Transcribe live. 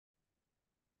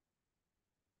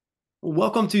Well,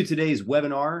 welcome to today's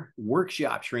webinar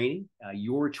workshop training,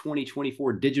 your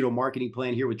 2024 digital marketing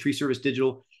plan here with Tree Service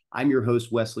Digital. I'm your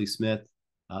host, Wesley Smith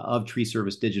of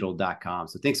treeservicedigital.com.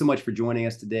 So thanks so much for joining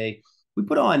us today. We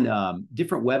put on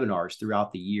different webinars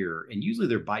throughout the year, and usually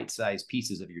they're bite-sized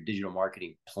pieces of your digital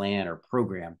marketing plan or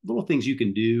program, little things you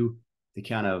can do to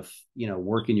kind of,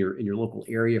 work in your local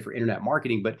area for internet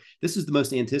marketing. But this is the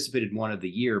most anticipated one of the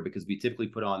year because we typically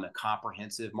put on the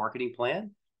comprehensive marketing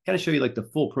plan, kind of show you like the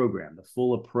full program, the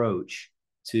full approach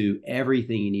to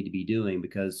everything you need to be doing.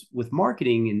 Because with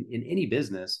marketing in any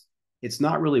business, it's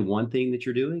not really one thing that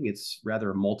you're doing. It's rather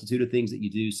a multitude of things that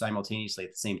you do simultaneously at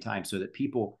the same time so that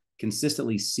people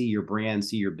consistently see your brand,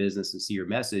 see your business, and see your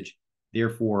message,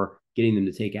 therefore getting them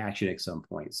to take action at some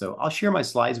point. So I'll share my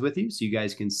slides with you so you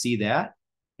guys can see that.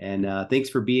 And thanks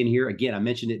for being here. Again, I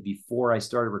mentioned it before I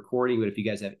started recording, but if you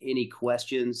guys have any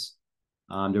questions,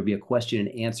 there'll be a question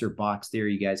and answer box there.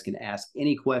 You guys can ask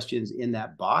any questions in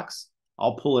that box.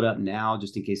 I'll pull it up now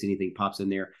just in case anything pops in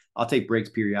there. I'll take breaks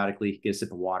periodically, get a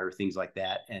sip of water, things like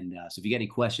that. And so if you got any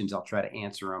questions, I'll try to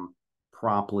answer them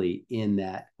promptly in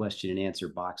that question and answer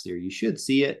box there. You should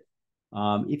see it.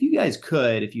 If you guys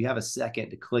could, if you have a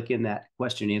second to click in that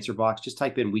question and answer box, just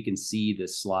type in, we can see the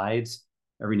slides.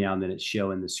 Every now and then it's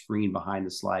showing the screen behind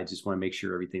the slides. Just want to make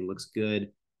sure everything looks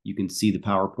good. You can see the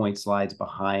PowerPoint slides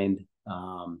behind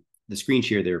the screen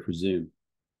share there for Zoom.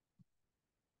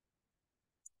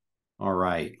 All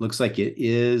right, looks like it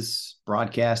is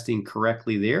broadcasting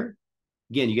correctly there.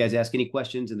 Again, you guys ask any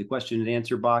questions in the question and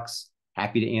answer box.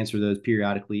 Happy to answer those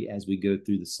periodically as we go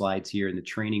through the slides here in the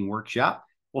training workshop.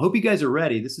 Well, hope you guys are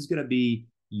ready. This is going to be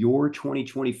your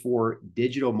 2024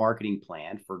 digital marketing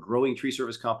plan for growing tree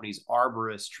service companies,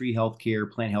 arborists, tree healthcare,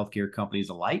 plant healthcare companies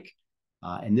alike.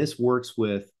 And this works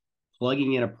with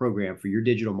plugging in a program for your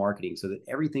digital marketing so that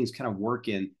everything's kind of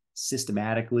working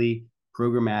systematically,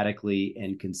 programmatically,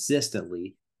 and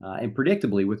consistently and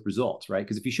predictably with results, right?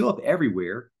 Because if you show up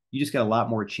everywhere, you just got a lot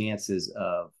more chances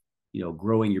of,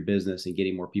 growing your business and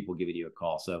getting more people giving you a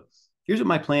call. So here's what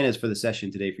my plan is for the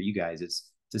session today for you guys. It's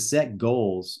to set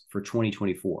goals for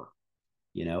 2024.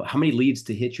 How many leads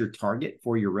to hit your target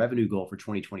for your revenue goal for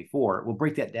 2024. We'll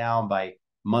break that down by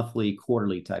monthly,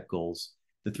 quarterly type goals.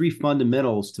 The 3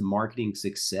 fundamentals to marketing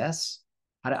success,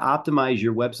 how to optimize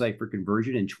your website for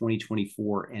conversion in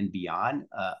 2024 and beyond,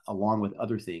 along with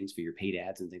other things for your paid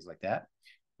ads and things like that.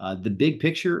 The big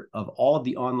picture of all of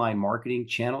the online marketing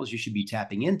channels you should be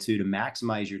tapping into to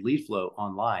maximize your lead flow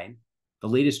online. The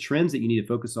latest trends that you need to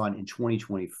focus on in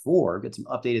 2024. Got some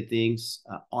updated things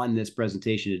on this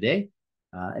presentation today.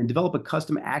 And develop a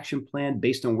custom action plan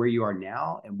based on where you are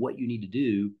now and what you need to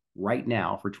do right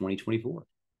now for 2024.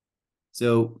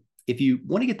 So if you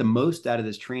want to get the most out of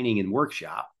this training and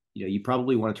workshop, you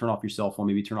probably want to turn off your cell phone,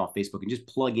 maybe turn off Facebook and just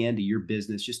plug into your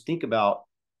business. Just think about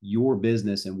your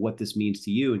business and what this means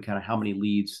to you and kind of how many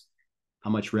leads, how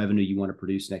much revenue you want to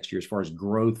produce next year as far as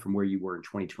growth from where you were in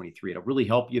 2023. It'll really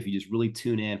help you if you just really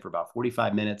tune in for about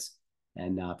 45 minutes.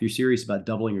 And if you're serious about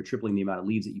doubling or tripling the amount of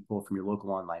leads that you pull from your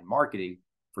local online marketing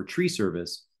for tree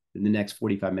service, then the next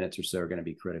 45 minutes or so are going to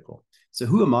be critical. So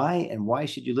who am I and why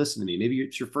should you listen to me? Maybe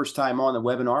it's your first time on the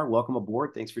webinar. Welcome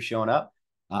aboard. Thanks for showing up.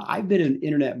 I've been in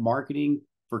internet marketing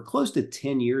for close to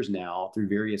 10 years now through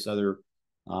various other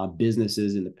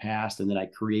businesses in the past. And then I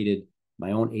created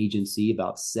my own agency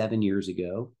about 7 years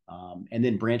ago, and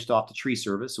then branched off to tree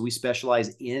service. So we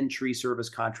specialize in tree service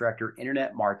contractor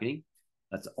internet marketing.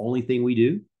 That's the only thing we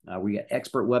do. We got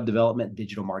expert web development,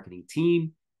 digital marketing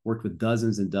team, worked with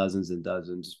dozens and dozens and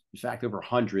dozens, in fact, over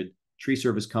 100 tree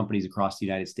service companies across the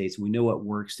United States. We know what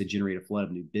works to generate a flood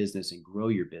of new business and grow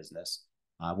your business.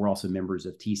 We're also members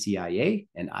of TCIA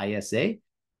and ISA.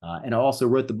 And I also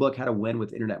wrote the book, How to Win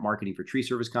with Internet Marketing for Tree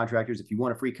Service Contractors. If you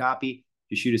want a free copy,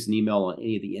 just shoot us an email on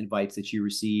any of the invites that you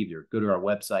received or go to our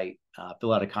website,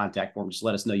 fill out a contact form, just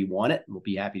let us know you want it. And we'll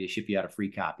be happy to ship you out a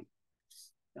free copy.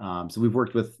 So we've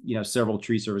worked with, several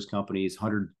tree service companies,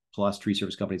 100 plus tree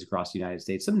service companies across the United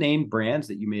States, some named brands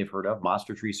that you may have heard of.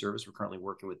 Monster Tree Service, we're currently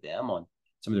working with them on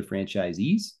some of their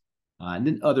franchisees, and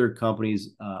then other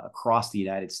companies across the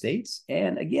United States.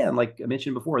 And again, like I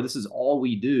mentioned before, this is all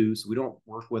we do. So we don't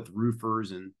work with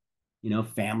roofers and,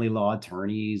 family law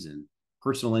attorneys and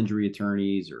personal injury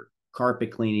attorneys or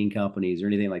carpet cleaning companies or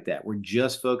anything like that. We're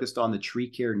just focused on the tree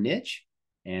care niche.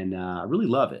 And I really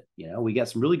love it. We got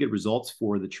some really good results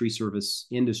for the tree service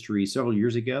industry several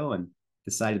years ago and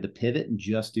decided to pivot and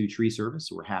just do tree service.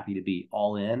 So we're happy to be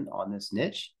all in on this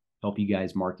niche, help you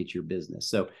guys market your business.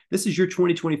 So this is your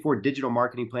 2024 digital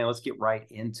marketing plan. Let's get right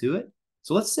into it.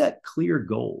 So let's set clear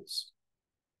goals.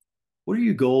 What are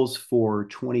your goals for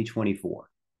 2024?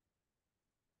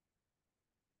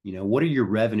 What are your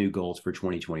revenue goals for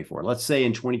 2024? Let's say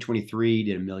in 2023 you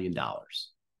did $1 million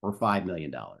or $5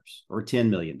 million or $10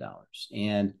 million,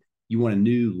 and you want a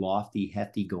new lofty,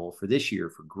 hefty goal for this year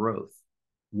for growth.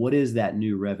 What is that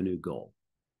new revenue goal?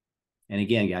 And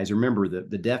again, guys, remember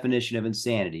the definition of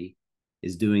insanity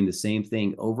is doing the same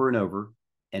thing over and over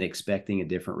and expecting a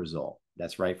different result.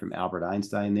 That's right from Albert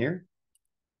Einstein there.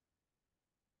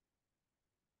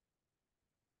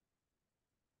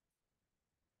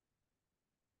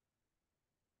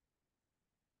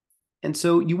 And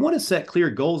so you want to set clear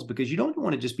goals because you don't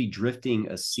want to just be drifting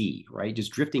a sea, right?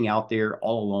 Just drifting out there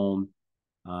all alone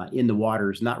in the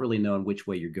waters, not really knowing which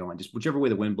way you're going. Just whichever way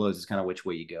the wind blows is kind of which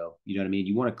way you go. You know what I mean?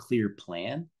 You want a clear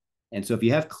plan. And so if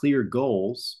you have clear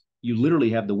goals, you literally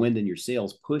have the wind in your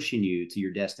sails pushing you to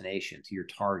your destination, to your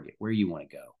target, where you want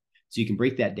to go. So you can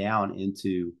break that down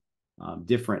into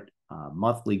different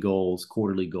monthly goals,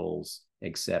 quarterly goals,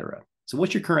 etc. So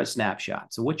what's your current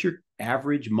snapshot? So what's your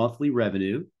average monthly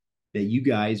revenue that you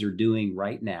guys are doing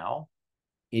right now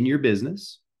in your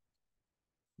business?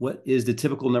 What is the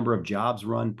typical number of jobs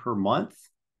run per month?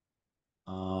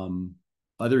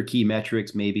 Other key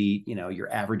metrics, maybe,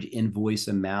 your average invoice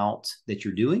amount that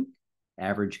you're doing,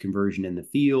 average conversion in the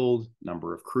field,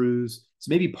 number of crews. So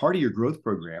maybe part of your growth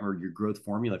program or your growth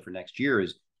formula for next year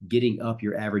is getting up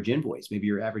your average invoice. Maybe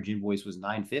your average invoice was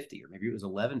 $950, or maybe it was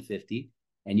 $1150,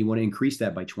 and you want to increase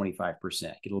that by 25%,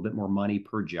 get a little bit more money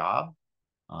per job.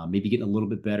 Maybe getting a little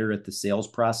bit better at the sales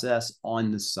process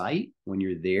on the site when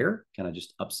you're there, kind of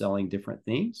just upselling different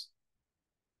things.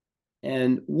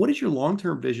 And what is your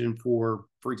long-term vision for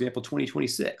example,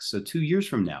 2026? So 2 years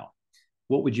from now,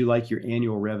 what would you like your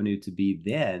annual revenue to be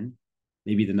then?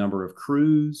 Maybe the number of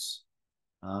crews,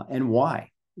 and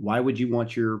why? Why would you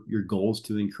want your goals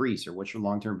to increase, or what's your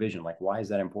long-term vision? Like, why is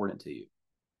that important to you?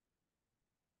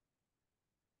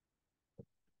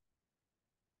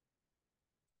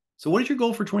 So what is your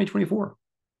goal for 2024?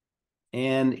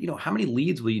 And how many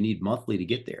leads will you need monthly to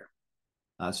get there?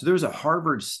 So there was a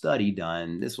Harvard study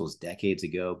done. This was decades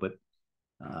ago, but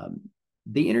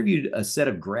they interviewed a set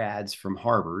of grads from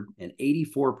Harvard, and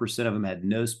 84% of them had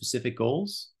no specific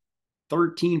goals.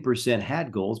 13%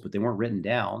 had goals, but they weren't written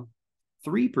down.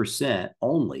 3%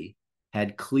 only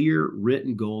had clear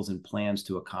written goals and plans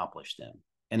to accomplish them.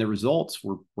 And the results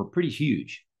were pretty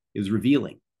huge. It was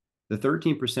revealing. The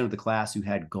 13% of the class who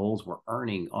had goals were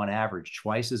earning on average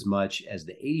twice as much as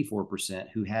the 84%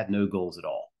 who had no goals at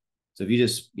all. So if you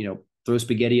just, throw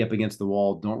spaghetti up against the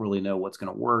wall, don't really know what's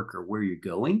going to work or where you're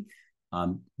going,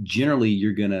 generally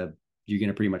you're going to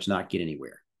pretty much not get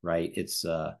anywhere, right? It's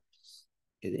and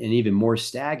even more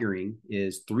staggering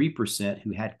is 3%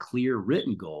 who had clear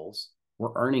written goals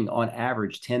were earning on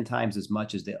average 10 times as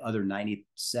much as the other 97%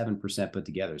 put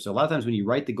together. So a lot of times when you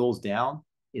write the goals down,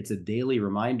 it's a daily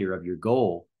reminder of your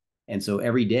goal. And so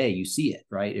every day you see it,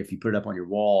 right? If you put it up on your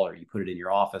wall or you put it in your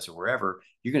office or wherever,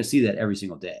 you're going to see that every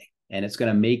single day. And it's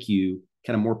going to make you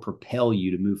kind of more propel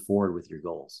you to move forward with your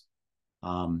goals.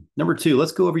 Number 2,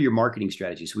 let's go over your marketing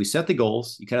strategy. So we set the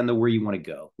goals. You kind of know where you want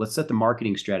to go. Let's set the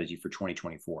marketing strategy for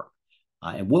 2024.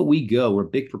 And we're a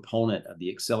big proponent of the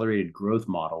accelerated growth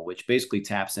model, which basically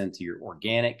taps into your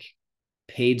organic,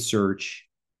 paid search,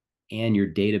 and your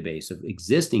database of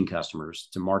existing customers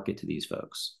to market to these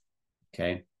folks.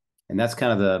 Okay. And that's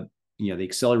kind of the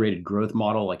accelerated growth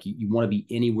model. Like you want to be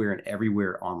anywhere and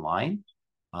everywhere online.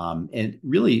 And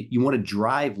really you want to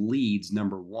drive leads,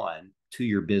 number 1, to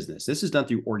your business. This is done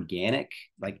through organic,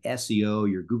 like SEO,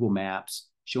 your Google Maps,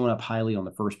 showing up highly on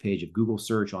the first page of Google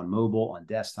search, on mobile, on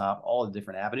desktop, all the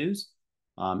different avenues.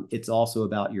 It's also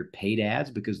about your paid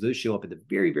ads, because those show up at the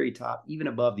very, very top, even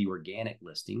above the organic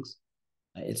listings.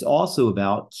 It's also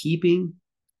about keeping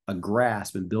a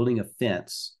grasp and building a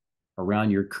fence around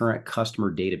your current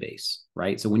customer database,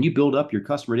 right? So when you build up your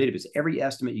customer database, every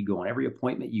estimate you go on, every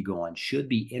appointment you go on should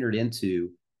be entered into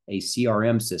a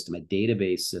CRM system, a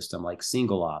database system like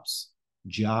Single Ops,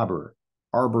 Jobber,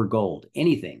 Arbor Gold,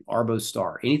 anything, Arbo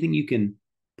Star, anything you can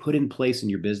put in place in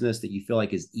your business that you feel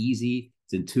like is easy,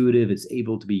 it's intuitive, it's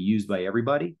able to be used by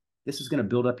everybody. This is going to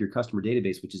build up your customer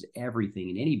database, which is everything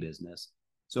in any business.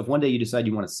 So if one day you decide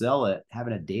you want to sell it,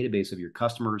 having a database of your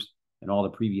customers and all the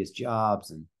previous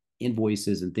jobs and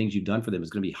invoices and things you've done for them is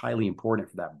going to be highly important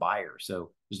for that buyer.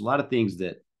 So there's a lot of things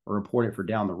that are important for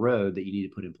down the road that you need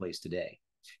to put in place today.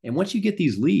 And once you get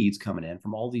these leads coming in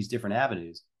from all these different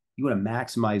avenues, you want to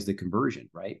maximize the conversion,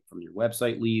 right? From your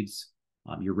website leads,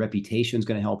 your reputation is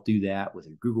going to help do that with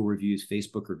your Google reviews,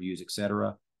 Facebook reviews,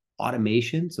 etc.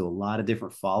 Automation, so a lot of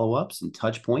different follow-ups and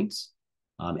touch points.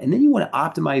 And then you want to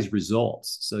optimize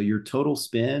results. So your total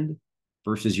spend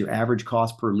versus your average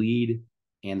cost per lead,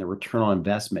 and the return on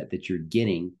investment that you're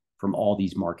getting from all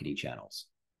these marketing channels.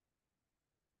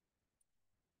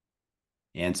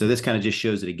 And so this kind of just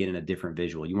shows it again in a different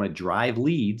visual. You want to drive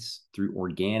leads through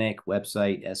organic,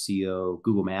 website, SEO,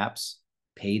 Google Maps,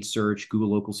 paid search,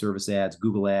 Google local service ads,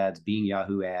 Google ads, Bing,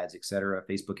 Yahoo ads, etc.,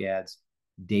 Facebook ads,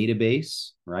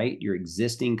 database, right? Your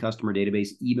existing customer database,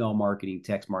 email marketing,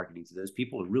 text marketing to those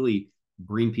people to really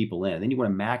bring people in. And then you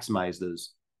want to maximize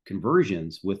those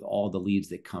conversions with all the leads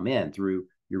that come in through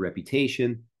your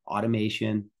reputation,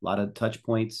 automation, a lot of touch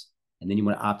points, and then you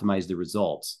want to optimize the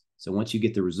results. So once you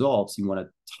get the results, you want to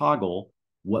toggle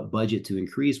what budget to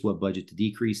increase, what budget to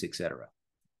decrease, etc.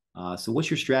 So what's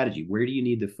your strategy? Where do you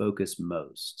need to focus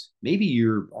most? Maybe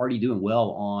you're already doing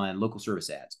well on local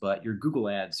service ads, but your Google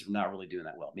ads are not really doing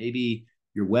that well. Maybe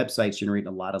your website's generating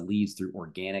a lot of leads through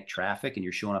organic traffic and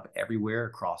you're showing up everywhere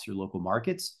across your local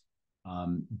markets,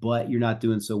 but you're not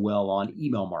doing so well on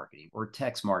email marketing or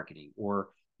text marketing, or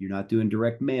you're not doing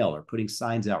direct mail or putting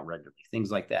signs out regularly,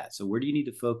 things like that. So where do you need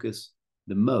to focus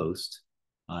the most?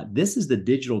 This is the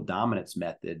digital dominance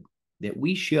method that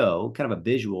we show, kind of a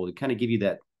visual to kind of give you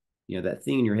that, that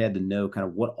thing in your head to know kind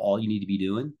of what all you need to be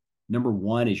doing. Number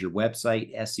one is your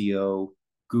website, SEO,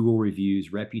 Google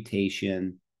reviews,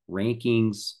 reputation,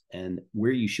 rankings, and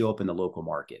where you show up in the local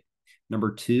market.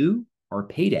 Number two are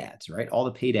paid ads, right? All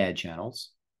the paid ad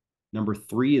channels. Number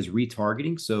three is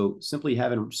retargeting. So simply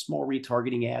having small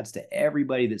retargeting ads to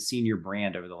everybody that's seen your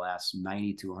brand over the last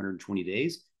 90 to 120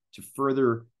 days to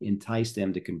further entice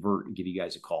them to convert and give you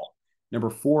guys a call. Number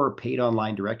four, paid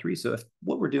online directory. So if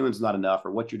what we're doing is not enough,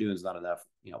 or what you're doing is not enough,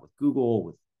 with Google,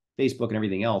 with Facebook and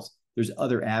everything else, there's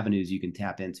other avenues you can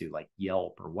tap into like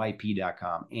Yelp or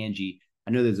YP.com, Angie.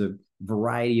 I know there's a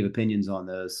variety of opinions on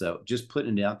those. So just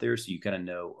putting it out there so you kind of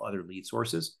know other lead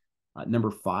sources.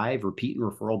 Number five, repeat and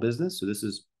referral business. So this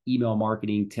is email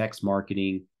marketing, text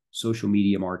marketing, social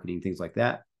media marketing, things like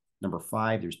that. Number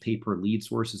five, there's pay-per-lead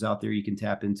sources out there you can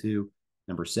tap into.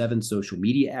 Number seven, social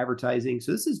media advertising.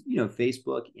 So this is,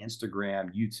 Facebook, Instagram,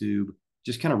 YouTube,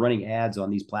 just kind of running ads on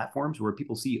these platforms where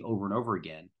people see over and over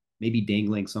again, maybe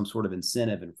dangling some sort of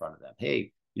incentive in front of them.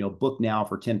 Hey, book now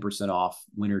for 10% off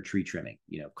winter tree trimming,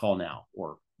 call now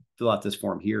or fill out this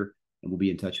form here and we'll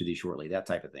be in touch with you shortly, that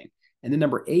type of thing. And then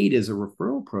number eight is a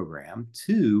referral program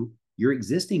to your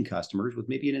existing customers with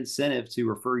maybe an incentive to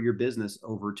refer your business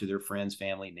over to their friends,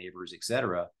 family, neighbors,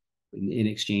 etc., in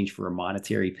exchange for a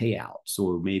monetary payout.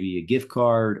 So maybe a gift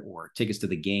card or tickets to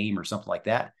the game or something like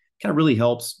that. Kind of really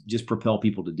helps just propel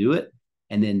people to do it.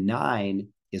 And then nine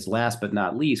is last but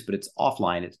not least, but it's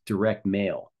offline. It's direct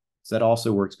mail. So that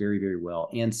also works very, very well.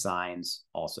 And signs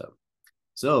also.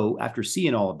 So after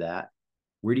seeing all of that,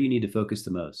 where do you need to focus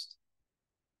the most?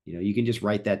 You can just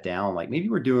write that down. Like maybe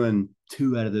we're doing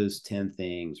 2 out of those 10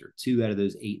 things or 2 out of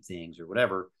those 8 things or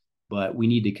whatever, but we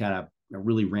need to kind of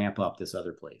really ramp up this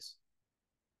other place.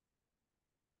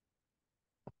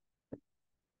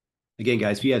 Again,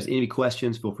 guys, if you have any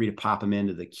questions, feel free to pop them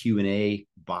into the Q&A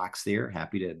box there.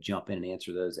 Happy to jump in and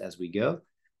answer those as we go.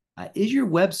 Is your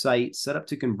website set up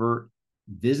to convert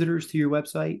visitors to your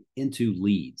website into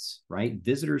leads, right?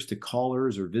 Visitors to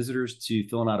callers or visitors to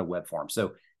filling out a web form.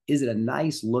 So is it a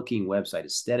nice looking website,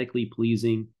 aesthetically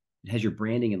pleasing? It has your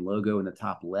branding and logo in the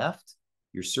top left,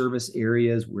 your service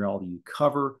areas where all you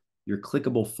cover, your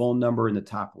clickable phone number in the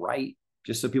top right,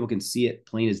 just so people can see it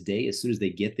plain as day as soon as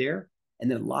they get there. And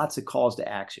then lots of calls to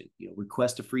action,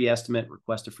 request a free estimate,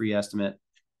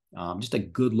 just a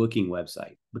good looking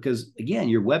website. Because again,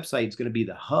 your website is going to be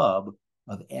the hub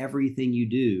of everything you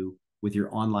do with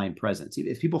your online presence.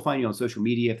 If people find you on social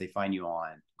media, if they find you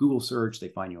on Google search, they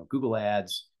find you on Google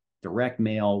ads, direct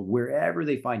mail, wherever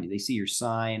they find you, they see your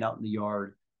sign out in the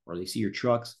yard or they see your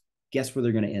trucks, guess where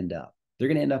they're going to end up? They're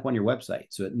going to end up on your website.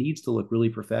 So it needs to look really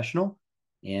professional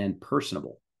and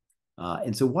personable.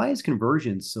 And so why is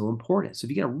conversion so important? So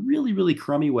if you get a really, really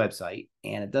crummy website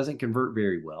and it doesn't convert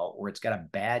very well, or it's got a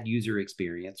bad user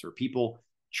experience, or people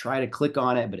try to click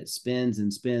on it, but it spins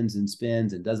and spins and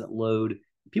spins and doesn't load,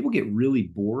 people get really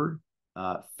bored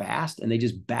fast and they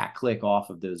just back click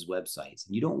off of those websites.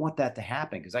 And you don't want that to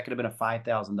happen because that could have been a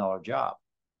 $5,000 job.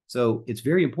 So it's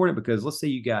very important because let's say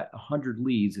you got 100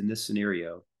 leads in this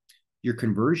scenario. Your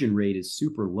conversion rate is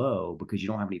super low because you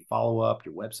don't have any follow-up.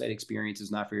 Your website experience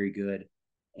is not very good.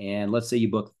 And let's say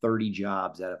you book 30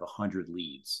 jobs out of 100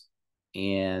 leads.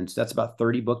 And so that's about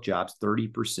 30 book jobs,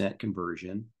 30%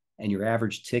 conversion. And your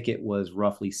average ticket was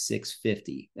roughly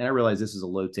 $650. And I realize this is a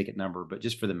low ticket number, but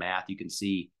just for the math, you can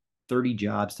see 30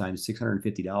 jobs times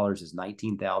 $650 is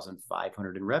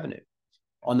 $19,500 in revenue.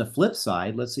 On the flip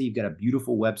side, let's say you've got a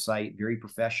beautiful website, very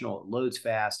professional, it loads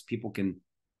fast, people can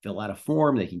fill out a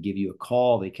form. They can give you a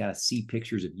call. They kind of see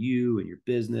pictures of you and your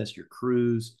business, your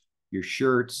crews, your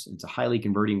shirts. It's a highly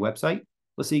converting website.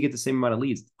 Let's say you get the same amount of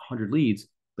leads, 100 leads,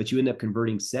 but you end up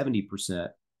converting 70%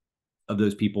 of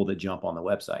those people that jump on the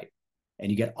website. And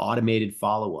you get automated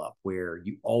follow-up where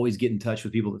you always get in touch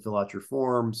with people that fill out your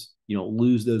forms. You don't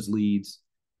lose those leads.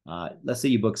 Let's say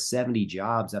you book 70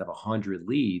 jobs out of 100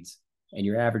 leads, and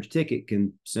your average ticket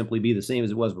can simply be the same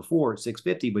as it was before,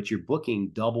 $650, but you're booking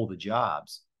double the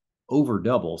jobs, over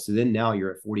double. So then now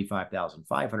you're at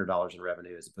 $45,500 in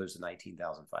revenue as opposed to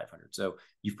 $19,500. So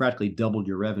you've practically doubled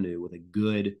your revenue with a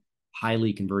good,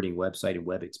 highly converting website and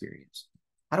web experience.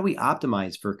 How do we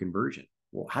optimize for conversion?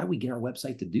 Well, how do we get our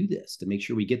website to do this to make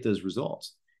sure we get those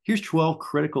results? Here's 12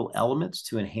 critical elements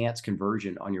to enhance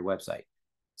conversion on your website.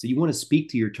 So you want to speak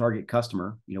to your target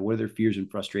customer. What are their fears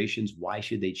and frustrations? Why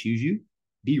should they choose you?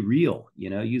 Be real,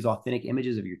 use authentic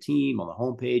images of your team on the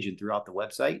homepage and throughout the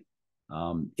website.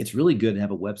 It's really good to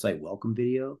have a website welcome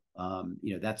video.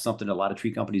 That's something a lot of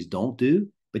tree companies don't do,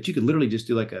 but you could literally just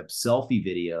do like a selfie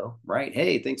video, right?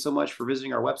 Hey, thanks so much for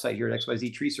visiting our website here at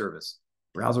XYZ Tree Service.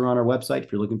 Browse around our website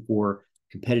if you're looking for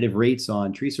competitive rates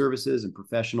on tree services and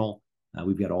professional.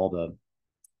 We've got all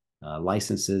the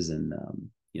licenses and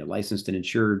licensed and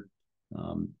insured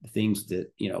things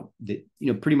that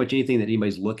pretty much anything that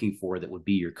anybody's looking for that would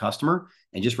be your customer,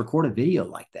 and just record a video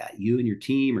like that. You and your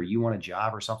team, or you want a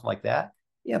job or something like that.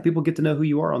 Yeah, people get to know who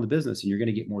you are on the business, and you're going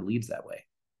to get more leads that way.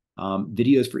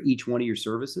 Videos for each one of your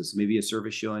services. So maybe a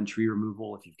service showing tree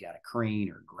removal if you've got a crane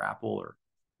or grapple, or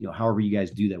however you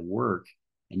guys do that work.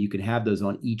 And you can have those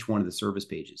on each one of the service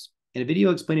pages. And a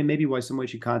video explaining maybe why someone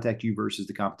should contact you versus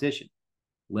the competition.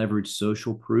 Leverage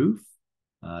social proof.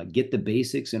 Get the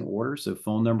basics in order. So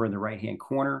phone number in the right-hand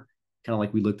corner, kind of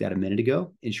like we looked at a minute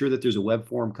ago. Ensure that there's a web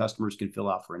form customers can fill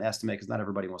out for an estimate, because not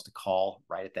everybody wants to call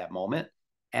right at that moment.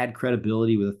 Add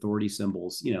credibility with authority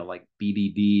symbols, like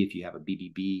BBB if you have a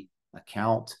BBB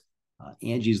account,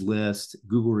 Angie's List,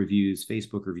 Google reviews,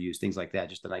 Facebook reviews, things like that.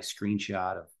 Just a nice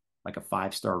screenshot of like a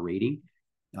 5-star rating.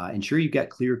 Ensure you've got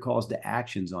clear calls to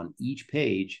actions on each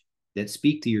page that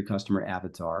speak to your customer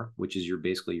avatar, which is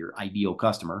basically your ideal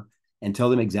customer, and tell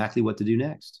them exactly what to do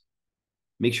next.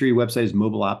 Make sure your website is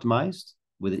mobile optimized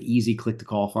with an easy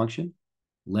click-to-call function.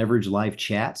 Leverage live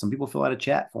chat. Some people fill out a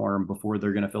chat form before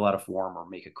they're going to fill out a form or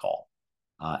make a call.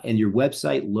 And your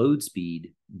website load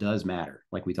speed does matter,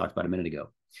 like we talked about a minute ago.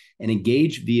 And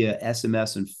engage via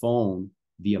SMS and phone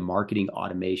via marketing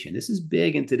automation. This is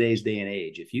big in today's day and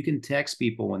age. If you can text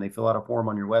people when they fill out a form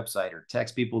on your website, or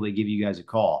text people, they give you guys a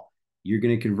call, you're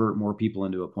going to convert more people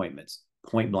into appointments.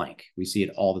 Point blank. We see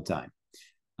it all the time.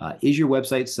 Is your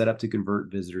website set up to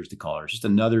convert visitors to callers? Just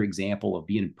another example of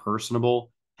being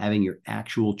personable, having your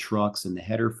actual trucks in the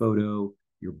header photo,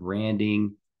 your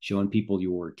branding, showing people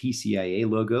your TCIA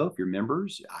logo if you're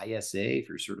members, ISA if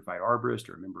you're a certified arborist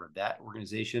or a member of that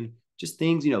organization. Just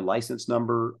things, license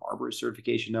number, arborist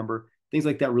certification number, things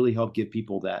like that really help give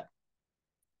people that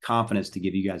confidence to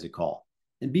give you guys a call.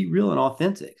 And be real and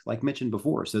authentic, like mentioned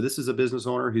before. So this is a business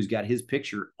owner who's got his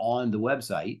picture on the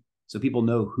website, so people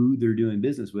know who they're doing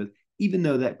business with, even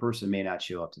though that person may not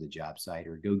show up to the job site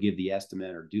or go give the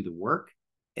estimate or do the work.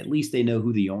 At least they know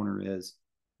who the owner is,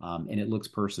 and it looks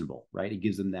personable, right? It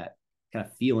gives them that kind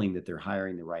of feeling that they're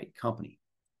hiring the right company.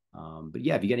 But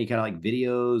yeah, if you got any kind of like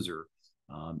videos or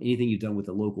anything you've done with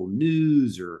the local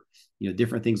news or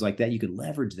different things like that, you can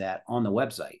leverage that on the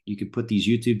website. You could put these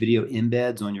YouTube video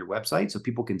embeds on your website so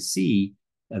people can see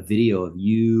a video of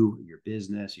you, your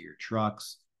business, or your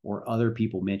trucks, or other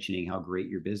people mentioning how great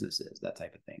your business is, that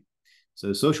type of thing.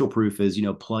 So social proof is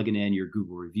plugging in your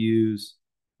Google reviews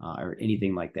or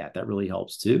anything like that. That really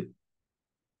helps too.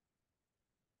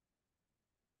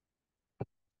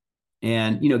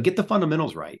 And get the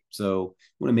fundamentals right. So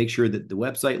you want to make sure that the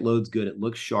website loads good. It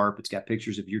looks sharp. It's got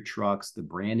pictures of your trucks. The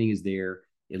branding is there.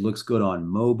 It looks good on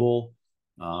mobile.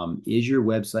 Is your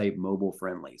website mobile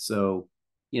friendly? So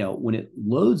when it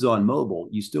loads on mobile,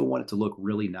 you still want it to look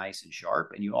really nice and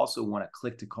sharp. And you also want a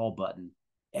click to call button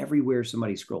everywhere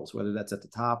somebody scrolls, whether that's at the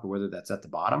top or whether that's at the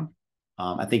bottom.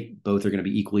 I think both are going to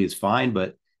be equally as fine,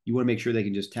 but you want to make sure they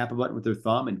can just tap a button with their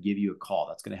thumb and give you a call.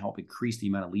 That's going to help increase the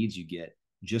amount of leads you get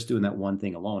just doing that one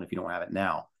thing alone if you don't have it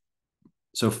now.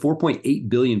 So 4.8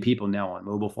 billion people now on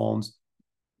mobile phones.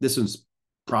 This one's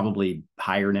probably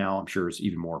higher now. I'm sure it's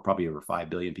even more, probably over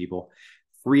 5 billion people.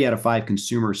 3 out of 5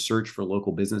 consumers search for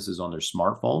local businesses on their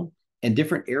smartphone, and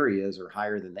different areas are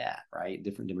higher than that, right?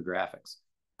 Different demographics.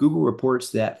 Google reports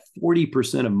that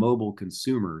 40% of mobile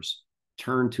consumers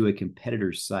turn to a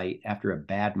competitor's site after a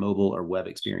bad mobile or web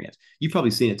experience. You've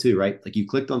probably seen it too, right? Like you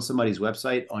clicked on somebody's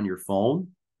website on your phone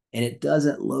and it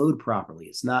doesn't load properly.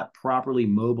 It's not properly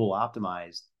mobile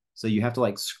optimized. So you have to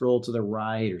like scroll to the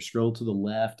right or scroll to the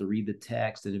left to read the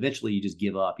text. And eventually you just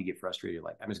give up. You get frustrated.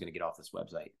 Like, I'm just going to get off this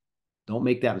website. Don't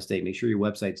make that mistake. Make sure your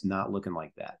website's not looking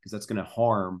like that, because that's going to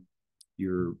harm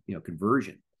your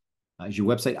conversion. Is your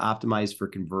website optimized for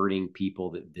converting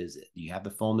people that visit? Do you have the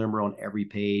phone number on every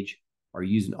page? Are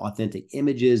you using authentic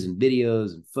images and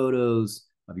videos and photos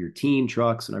of your team,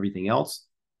 trucks, and everything else?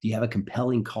 Do you have a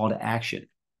compelling call to action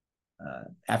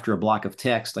after a block of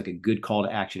text, like a good call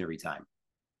to action every time?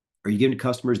 Are you giving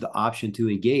customers the option to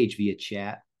engage via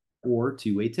chat or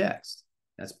two-way text?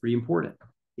 That's pretty important.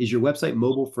 Is your website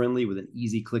mobile friendly with an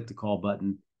easy click to call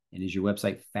button? And is your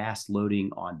website fast loading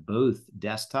on both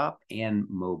desktop and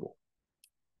mobile?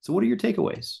 So what are your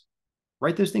takeaways?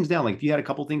 Write those things down. Like, if you had a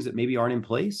couple things that maybe aren't in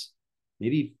place,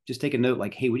 maybe just take a note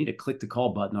like, hey, we need a click to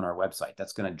call button on our website.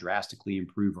 That's going to drastically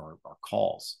improve our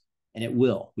calls. And it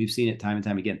will. We've seen it time and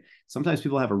time again. Sometimes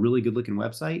people have a really good looking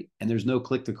website and there's no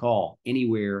click to call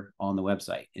anywhere on the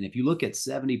website. And if you look at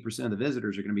 70% of the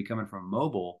visitors are going to be coming from a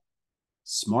mobile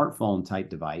smartphone type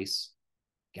device,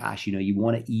 gosh, you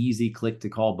want an easy click to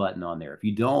call button on there. If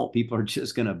you don't, people are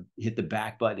just going to hit the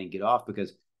back button and get off,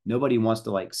 because nobody wants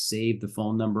to like save the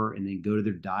phone number and then go to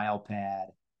their dial pad,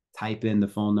 type in the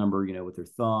phone number, with their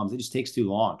thumbs. It just takes too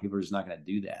long. People are just not going to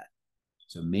do that.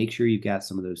 So make sure you've got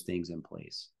some of those things in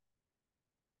place.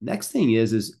 Next thing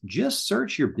is just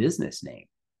search your business name.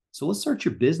 So let's search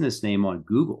your business name on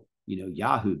Google,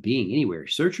 Yahoo, Bing, anywhere.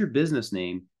 Search your business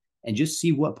name and just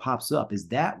see what pops up. Is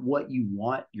that what you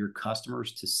want your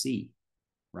customers to see,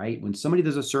 right? When somebody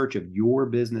does a search of your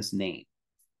business name,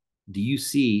 do you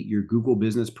see your Google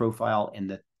business profile in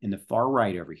the far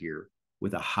right over here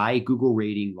with a high Google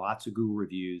rating, lots of Google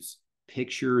reviews,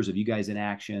 pictures of you guys in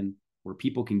action, where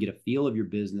people can get a feel of your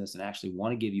business and actually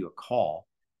want to give you a call?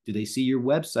 Do they see your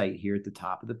website here at the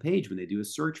top of the page when they do a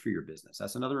search for your business?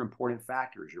 That's another important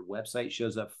factor, is your website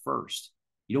shows up first.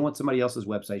 You don't want somebody else's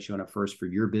website showing up first for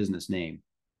your business name.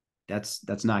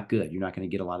 That's not good. You're not going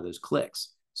to get a lot of those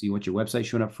clicks. So you want your website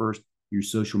showing up first, your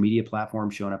social media platform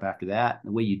showing up after that. And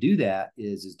the way you do that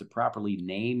is to properly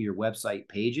name your website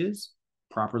pages,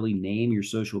 properly name your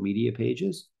social media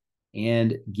pages,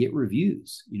 and get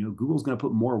reviews. Google's going to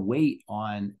put more weight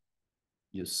on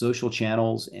social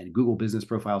channels and Google business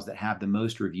profiles that have the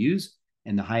most reviews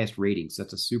and the highest ratings.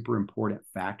 That's a super important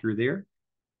factor there.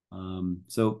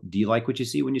 So do you like what you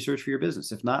see when you search for your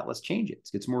business? If not, let's change it.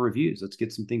 Let's get some more reviews. Let's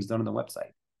get some things done on the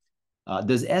website.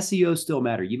 Does SEO still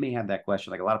matter? You may have that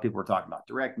question. Like, a lot of people are talking about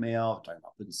direct mail, talking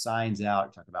about putting signs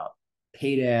out, talking about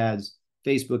paid ads,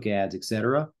 Facebook ads,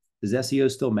 etc. Does SEO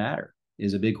still matter?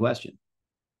 Is a big question.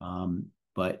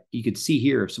 But you could see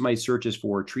here, if somebody searches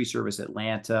for tree service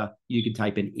Atlanta, you can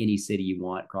type in any city you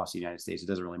want across the United States. It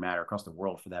doesn't really matter, across the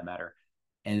world for that matter.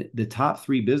 And the top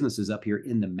 3 businesses up here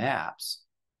in the maps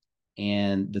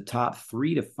and the top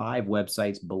 3 to 5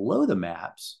 websites below the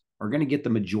maps are going to get the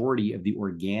majority of the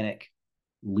organic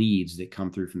leads that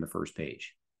come through from the first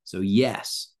page. So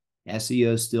yes,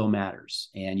 SEO still matters,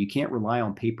 and you can't rely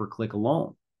on pay-per-click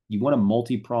alone. You want a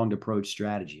multi-pronged approach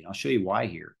strategy. And I'll show you why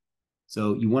here.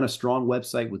 So you want a strong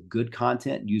website with good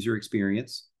content, user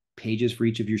experience, pages for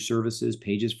each of your services,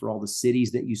 pages for all the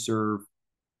cities that you serve,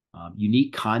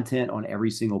 unique content on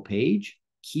every single page,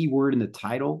 keyword in the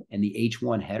title and the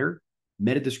H1 header,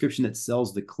 meta description that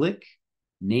sells the click,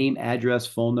 name, address,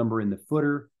 phone number in the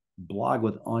footer, blog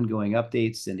with ongoing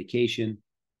updates, syndication,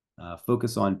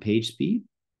 focus on page speed,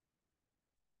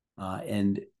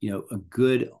 and a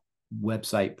good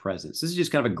website presence. This is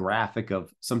just kind of a graphic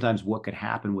of sometimes what could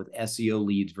happen with SEO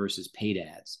leads versus paid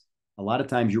ads. A lot of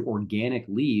times your organic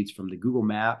leads from the Google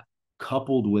map,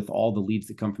 coupled with all the leads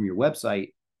that come from your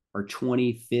website, are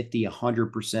 20, 50,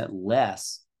 100%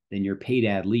 less than your paid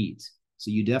ad leads.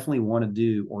 So you definitely want to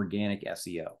do organic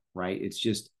SEO, right?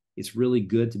 It's really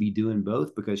good to be doing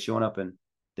both, because showing up in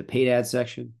the paid ad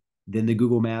section, then the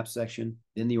Google Maps section,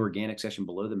 then the organic section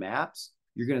below the maps,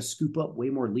 you're going to scoop up way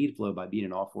more lead flow by being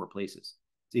in all 4 places.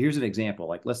 So here's an example.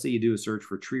 Like, let's say you do a search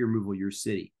for tree removal your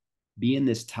city. Being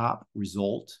this top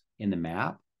result in the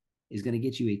map is going to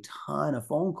get you a ton of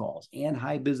phone calls and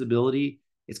high visibility.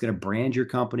 It's going to brand your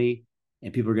company,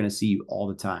 and people are going to see you all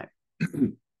the time.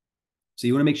 So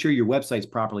you want to make sure your website's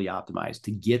properly optimized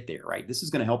to get there, right? This is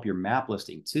going to help your map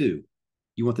listing too.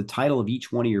 You want the title of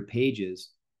each one of your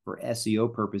pages for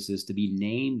SEO purposes to be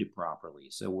named properly.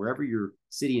 So wherever your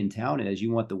city and town is,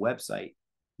 you want the website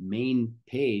main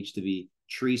page to be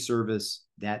tree service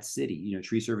that city,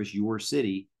 tree service your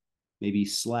city, maybe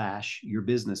 / your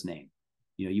business name.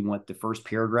 You want the first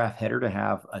paragraph header to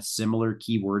have a similar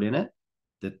keyword in it.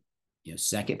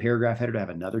 Second paragraph header to have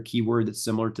another keyword that's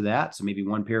similar to that. So maybe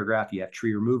one paragraph, you have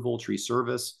tree removal, tree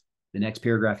service. The next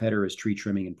paragraph header is tree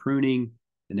trimming and pruning.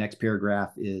 The next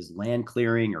paragraph is land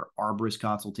clearing or arborist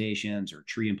consultations or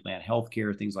tree and plant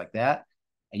healthcare, things like that.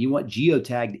 And you want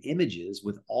geotagged images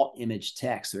with alt image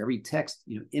text. So every text,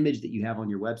 image that you have on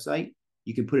your website,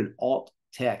 you can put an alt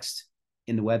text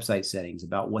in the website settings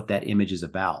about what that image is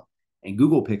about. And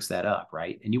Google picks that up,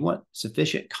 right? And you want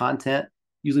sufficient content,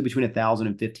 usually between 1,000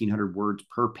 and 1,500 words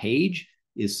per page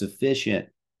is sufficient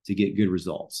to get good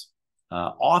results.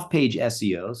 Off-page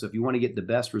SEO, so if you want to get the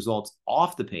best results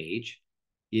off the page,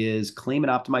 is claim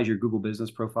and optimize your Google business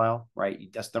profile, right?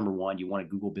 That's number one. You want a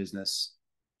Google business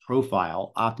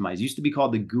profile optimized. It used to be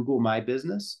called the Google My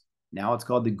Business. Now it's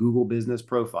called the Google Business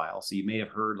Profile. So you may have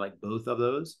heard like both of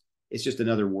those. It's just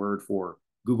another word for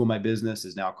Google My Business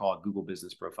is now called Google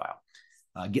Business Profile.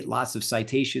 Get lots of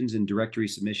citations and directory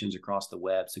submissions across the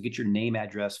web. So get your name,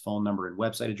 address, phone number, and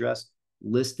website address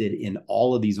listed in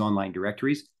all of these online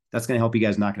directories. That's going to help you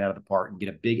guys knock it out of the park and get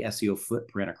a big SEO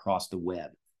footprint across the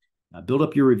web. Build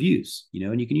up your reviews,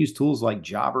 and you can use tools like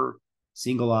Jobber,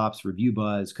 Single Ops, Review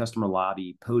Buzz, Customer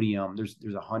Lobby, Podium. There's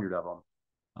 100 of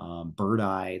them. Bird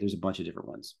Eye. There's a bunch of different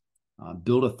ones.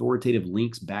 Build authoritative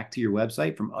links back to your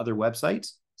website from other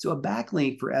websites. So a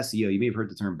backlink for SEO, you may have heard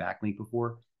the term backlink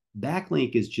before.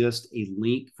 Backlink is just a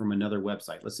link from another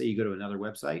website. Let's say you go to another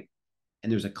website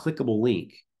and there's a clickable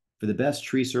link for the best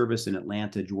tree service in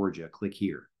Atlanta, Georgia. Click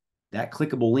here. That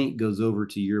clickable link goes over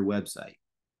to your website,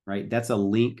 right? That's a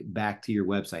link back to your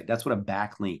website. That's what a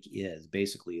backlink is,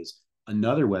 basically, is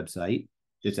another website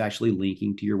that's actually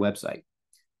linking to your website.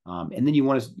 And then you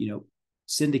want to,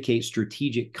 syndicate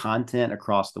strategic content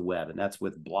across the web. And that's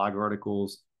with blog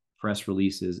articles, press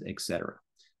releases, etc.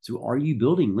 So are you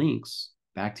building links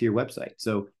back to your website?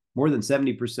 So more than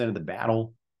 70% of the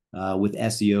battle with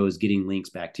SEO is getting links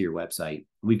back to your website.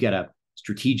 We've got a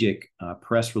strategic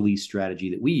press release strategy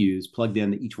that we use plugged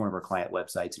into each one of our client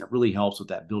websites. And it really helps with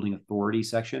that building authority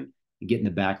section and getting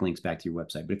the backlinks back to your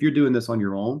website. But if you're doing this on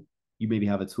your own, you maybe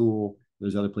have a tool.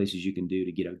 There's other places you can do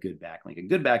to get a good backlink. A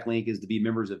good backlink is to be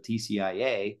members of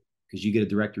TCIA because you get a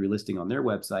directory listing on their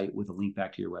website with a link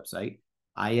back to your website.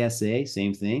 ISA,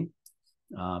 same thing,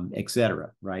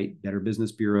 etc. Right? Better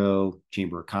Business Bureau,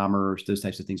 Chamber of Commerce, those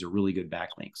types of things are really good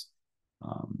backlinks.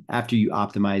 After you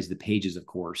optimize the pages, of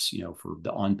course, for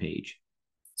the on page.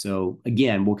 So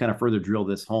again, we'll kind of further drill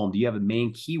this home. Do you have a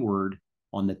main keyword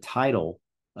on the title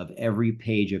of every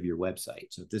page of your website?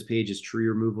 So if this page is tree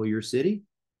removal your city,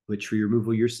 put tree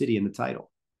removal your city in the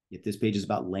title. If this page is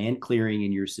about land clearing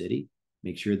in your city,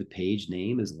 make sure the page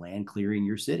name is land clearing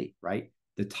your city, right?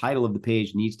 The title of the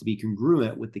page needs to be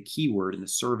congruent with the keyword and the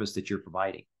service that you're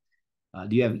providing.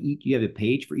 Do you have a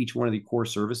page for each one of the core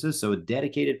services? So a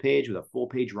dedicated page with a full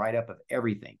page write-up of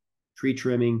everything: tree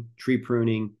trimming, tree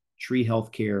pruning, tree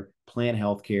healthcare, plant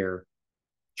healthcare,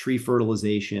 tree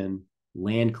fertilization,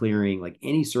 land clearing, like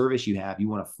any service you have, you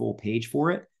want a full page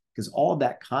for it, because all of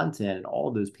that content and all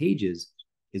of those pages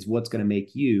is what's going to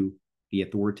make you the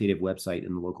authoritative website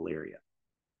in the local area.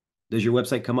 Does your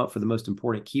website come up for the most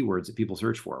important keywords that people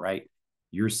search for, right?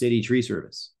 Your city tree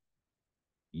service,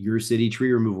 your city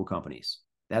tree removal companies,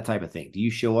 that type of thing. Do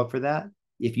you show up for that?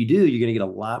 If you do, you're going to get a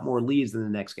lot more leads than the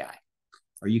next guy.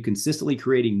 Are you consistently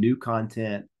creating new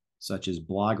content, such as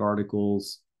blog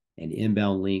articles and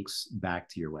inbound links back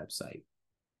to your website?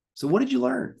 So what did you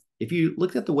learn? If you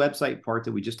looked at the website part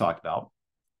that we just talked about,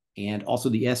 and also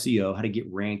the SEO, how to get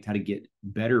ranked, how to get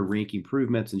better rank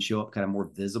improvements and show up kind of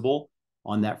more visible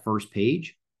on that first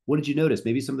page, what did you notice?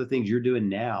 Maybe some of the things you're doing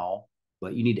now,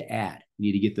 but you need to add.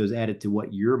 You need to get those added to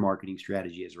what your marketing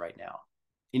strategy is right now.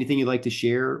 Anything you'd like to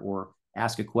share or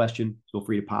ask a question, feel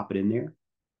free to pop it in there.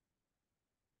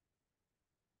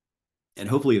 And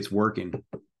hopefully it's working.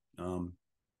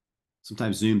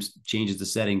 Sometimes Zoom changes the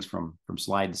settings from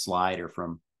slide to slide or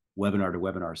from webinar to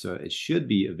webinar. So it should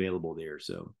be available there.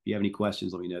 So if you have any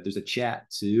questions, let me know. There's a chat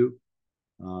too.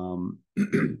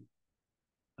 It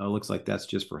looks like that's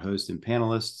just for hosts and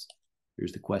panelists.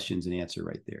 There's the questions and answer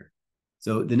right there.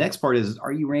 So the next part is,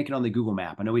 are you ranking on the Google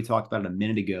map? I know we talked about it a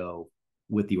minute ago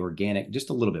with the organic, just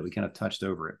a little bit. We kind of touched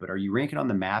over it, but are you ranking on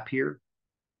the map here?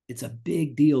 It's a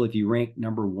big deal if you rank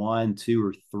number 1, 2,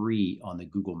 or 3 on the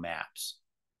Google Maps.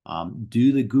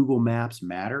 Do the Google Maps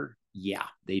matter? Yeah,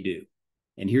 they do.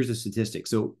 And here's the statistic.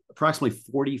 So approximately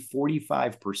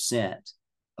 45%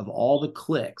 of all the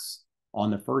clicks on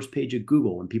the first page of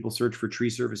Google when people search for tree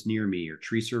service near me or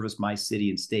tree service my city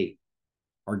and state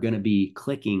are going to be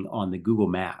clicking on the Google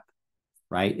map,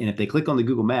 right? And if they click on the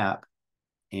Google map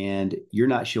and you're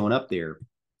not showing up there,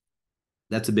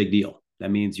 that's a big deal.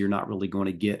 That means you're not really going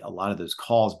to get a lot of those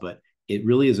calls, but it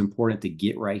really is important to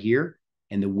get right here.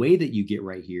 And the way that you get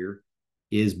right here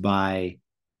is by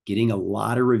getting a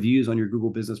lot of reviews on your Google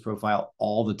business profile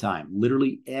all the time.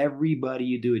 Literally everybody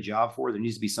you do a job for, there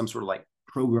needs to be some sort of like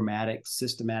programmatic,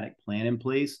 systematic plan in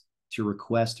place to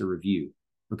request a review,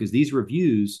 because these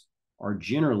reviews are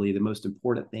generally the most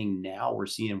important thing now we're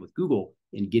seeing with Google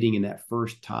in getting in that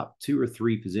first top 2 or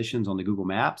 3 positions on the Google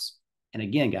Maps. And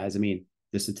again, guys, I mean,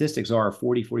 the statistics are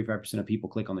 40-45% of people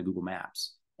click on the Google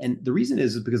Maps. And the reason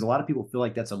is because a lot of people feel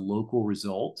like that's a local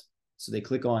result. So they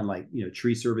click on like,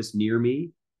 tree service near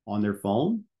me on their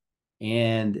phone,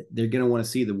 and they're going to want to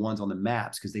see the ones on the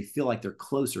maps because they feel like they're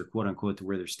closer, quote unquote, to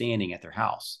where they're standing at their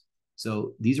house.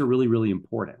 So these are really, really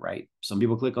important, right? Some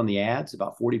people click on the ads.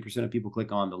 About 40% of people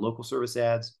click on the local service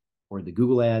ads or the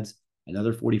Google ads.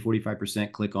 Another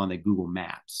 40-45% click on the Google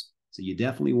Maps. So you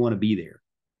definitely want to be there.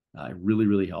 It really,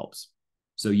 really helps.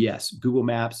 So yes, Google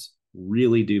Maps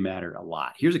really do matter a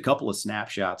lot. Here's a couple of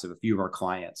snapshots of a few of our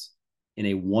clients. In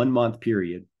a 1-month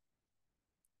period,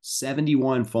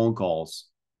 71 phone calls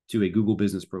to a Google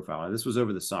business profile. Now, this was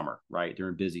over the summer, right?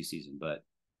 During busy season. But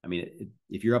I mean,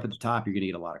 if you're up at the top, you're going to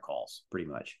get a lot of calls, pretty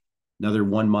much. Another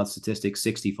 1-month statistic,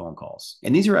 60 phone calls.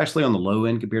 And these are actually on the low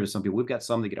end compared to some people. We've got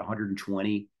some that get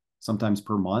 120 sometimes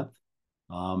per month.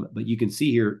 But you can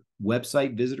see here,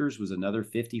 website visitors was another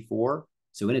 54.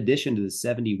 So in addition to the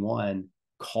 71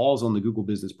 calls on the Google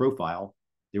business profile,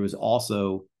 there was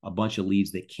also a bunch of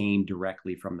leads that came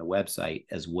directly from the website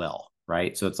as well,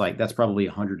 right? So it's like, that's probably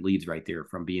 100 leads right there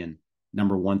from being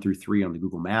number 1 through 3 on the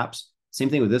Google Maps. Same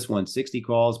thing with this one, 60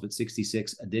 calls, but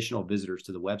 66 additional visitors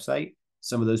to the website.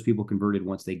 Some of those people converted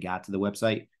once they got to the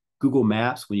website. Google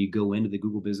Maps, when you go into the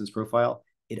Google business profile,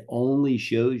 it only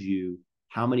shows you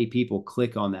how many people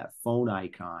click on that phone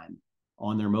icon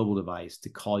on their mobile device to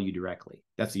call you directly.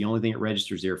 That's the only thing it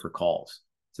registers there for calls.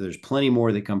 So there's plenty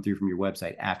more that come through from your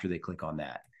website after they click on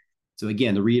that. So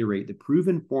again, to reiterate, the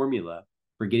proven formula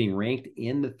for getting ranked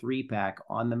in the 3-pack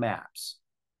on the maps: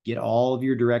 get all of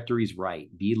your directories right,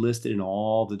 be listed in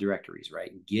all the directories,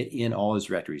 right? Get in all those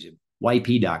directories,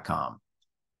 yp.com,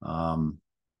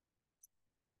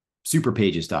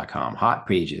 superpages.com, hot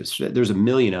pages. There's a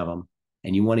million of them,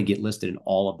 and you want to get listed in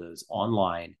all of those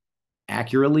online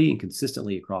accurately and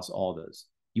consistently across all those.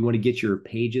 You want to get your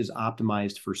pages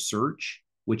optimized for search,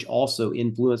 which also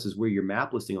influences where your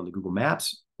map listing on the Google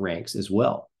Maps ranks as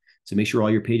well. So make sure all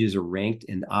your pages are ranked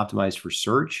and optimized for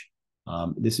search.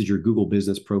 This is your Google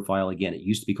business profile. Again, it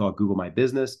used to be called Google My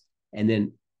Business. And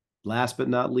then last but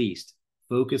not least,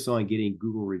 focus on getting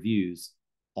Google reviews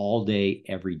all day,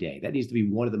 every day. That needs to be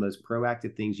one of the most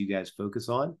proactive things you guys focus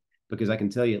on, because I can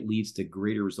tell you it leads to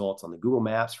greater results on the Google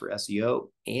Maps for SEO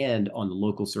and on the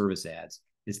local service ads.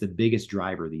 It's the biggest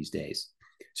driver these days.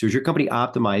 So is your company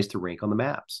optimized to rank on the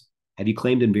maps? Have you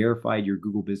claimed and verified your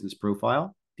Google business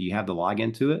profile? Do you have the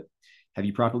login to it? Have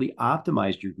you properly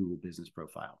optimized your Google business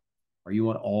profile? Are you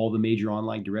on all the major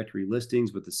online directory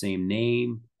listings with the same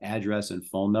name, address, and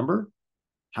phone number?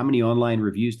 How many online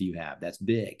reviews do you have? That's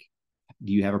big.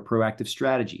 Do you have a proactive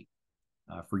strategy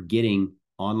for getting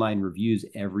online reviews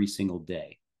every single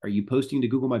day? Are you posting to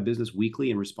Google My Business weekly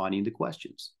and responding to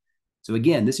questions? So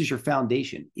again, this is your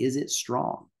foundation. Is it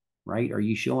strong, right? Are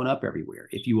you showing up everywhere?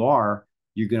 If you are,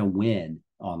 you're going to win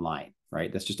online,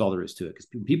 right? That's just all there is to it. Because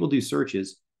when people do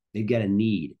searches, they've got a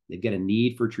need. They've got a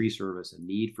need for tree service, a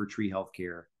need for tree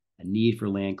healthcare, a need for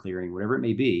land clearing, whatever it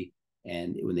may be.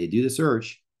 And when they do the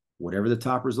search, whatever the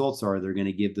top results are, they're going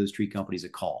to give those tree companies a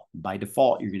call. By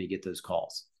default, you're going to get those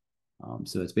calls.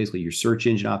 So it's basically your search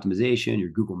engine optimization, your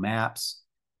Google Maps,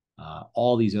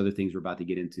 all these other things we're about to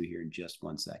get into here in just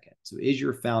 1 second. So is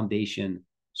your foundation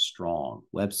strong?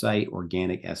 Website,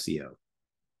 organic SEO.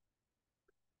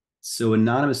 So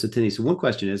anonymous attendee. So one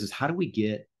question is how do we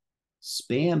get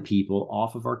spam people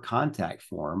off of our contact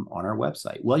form on our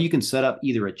website? Well, you can set up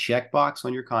either a checkbox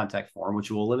on your contact form,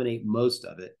 which will eliminate most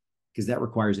of it, because that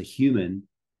requires a human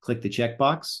click the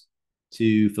checkbox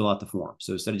to fill out the form.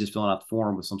 So instead of just filling out the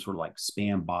form with some sort of like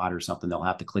spam bot or something, they'll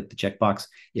have to click the checkbox.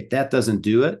 If that doesn't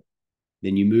do it,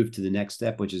 then you move to the next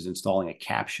step, which is installing a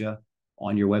CAPTCHA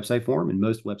on your website form. And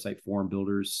most website form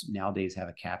builders nowadays have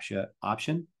a CAPTCHA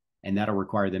option, and that'll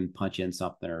require them to punch in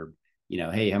something or,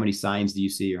 hey, how many signs do you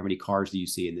see or how many cars do you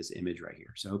see in this image right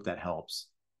here? So I hope that helps.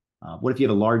 What if you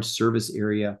have a large service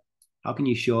area? How can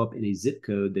you show up in a zip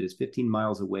code that is 15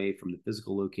 miles away from the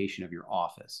physical location of your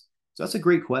office? So that's a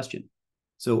great question.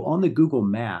 So on the Google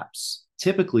Maps,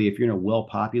 typically, if you're in a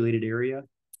well-populated area,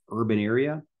 urban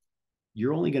area,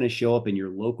 you're only going to show up in your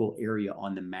local area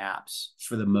on the maps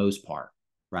for the most part,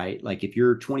 right? Like if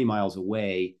you're 20 miles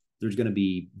away, there's going to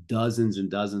be dozens and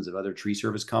dozens of other tree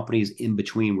service companies in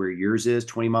between where yours is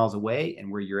 20 miles away and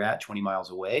where you're at 20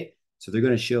 miles away. So they're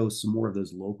going to show some more of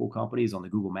those local companies on the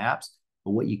Google Maps.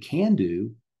 But what you can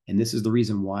do, and this is the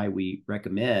reason why we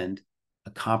recommend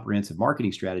a comprehensive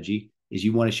marketing strategy, is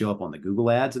you want to show up on the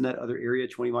Google ads in that other area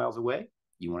 20 miles away.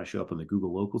 You want to show up on the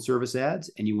Google local service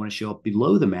ads, and you want to show up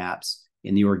below the maps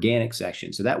in the organic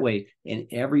section. So that way, in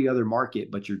every other market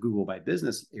but your Google My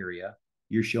Business area,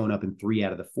 you're showing up in 3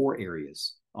 out of the 4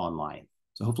 areas online.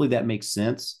 So hopefully that makes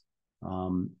sense.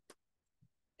 And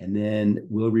then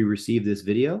will we receive this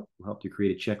video? We'll help you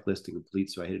create a checklist to complete.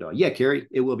 So I hit it all. Yeah, Carrie,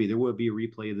 it will be. There will be a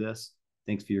replay of this.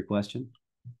 Thanks for your question.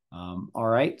 All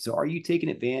right. So are you taking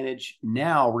advantage?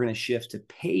 Now we're going to shift to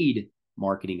paid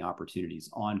marketing opportunities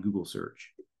on Google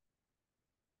search.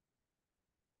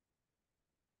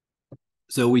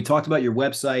 So we talked about your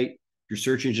website, your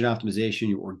search engine optimization,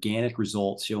 your organic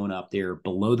results showing up there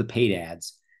below the paid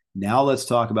ads. Now let's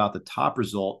talk about the top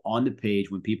result on the page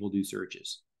when people do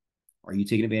searches. Are you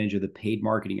taking advantage of the paid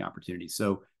marketing opportunities?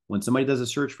 So when somebody does a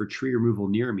search for tree removal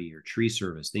near me or tree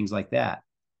service, things like that,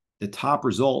 the top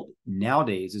result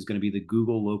nowadays is going to be the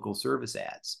Google local service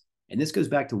ads. And this goes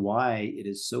back to why it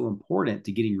is so important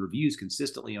to getting reviews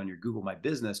consistently on your Google My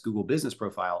Business, Google Business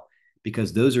profile,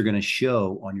 because those are going to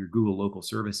show on your Google local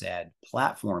service ad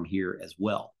platform here as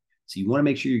well. So you want to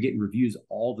make sure you're getting reviews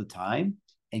all the time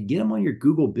and get them on your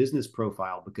Google Business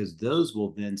profile, because those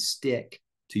will then stick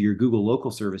to your Google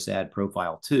local service ad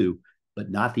profile too,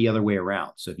 but not the other way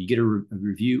around. So if you get a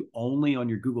review only on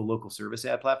your Google local service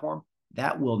ad platform,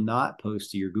 that will not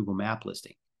post to your Google map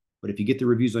listing. But if you get the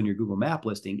reviews on your Google map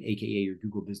listing, AKA your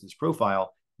Google Business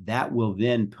profile, that will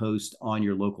then post on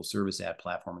your local service ad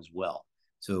platform as well.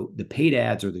 So the paid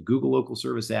ads are the Google local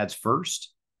service ads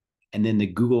first, and then the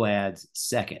Google ads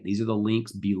second. These are the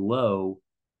links below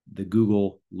the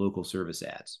Google local service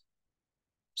ads.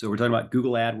 So we're talking about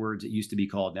Google AdWords. It used to be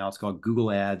called, now it's called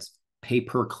Google Ads. Pay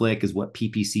per click is what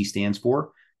PPC stands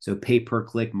for. So pay per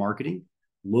click marketing.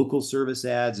 Local service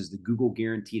ads is the Google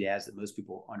guaranteed ads that most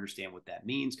people understand what that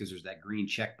means, because there's that green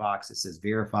checkbox that says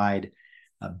verified.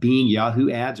 Bing,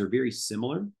 Yahoo ads are very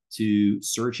similar to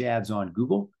search ads on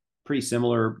Google. Pretty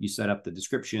similar. You set up the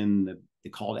description, the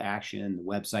call to action, the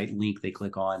website link they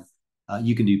click on.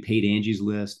 You can do paid Angie's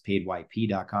List,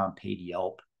 paidyp.com, paid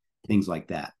Yelp, things like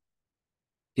that.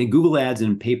 And Google ads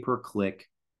and pay per click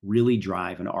really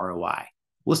drive an ROI.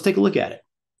 Let's take a look at it.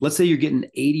 Let's say you're getting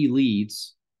 80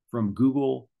 leads from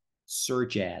Google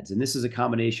search ads. And this is a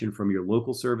combination from your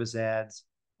local service ads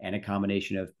and a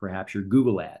combination of perhaps your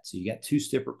Google ads. So you got 2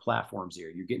 separate platforms here.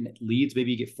 You're getting leads.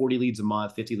 Maybe you get 40 leads a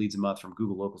month, 50 leads a month from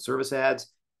Google local service ads,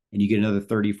 and you get another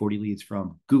 30, 40 leads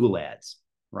from Google ads,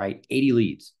 right? 80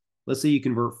 leads. Let's say you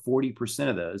convert 40%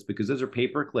 of those, because those are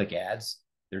pay-per-click ads.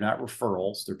 They're not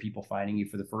referrals. They're people finding you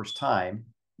for the first time.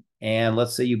 And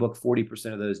let's say you book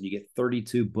 40% of those and you get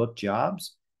 32 booked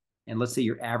jobs. And let's say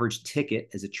your average ticket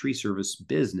as a tree service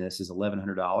business is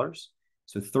 $1,100.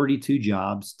 So 32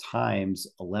 jobs times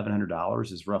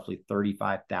 $1,100 is roughly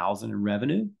 $35,000 in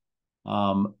revenue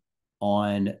on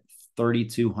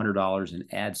 $3,200 in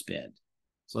ad spend.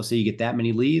 So let's say you get that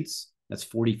many leads. That's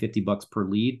 40, 50 bucks per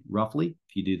lead, roughly,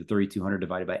 if you do the 3,200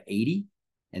 divided by 80.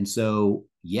 And so,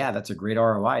 yeah, that's a great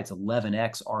ROI. It's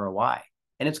 11x ROI.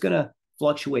 And it's going to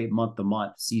fluctuate month to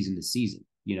month, season to season.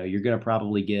 You know, you're going to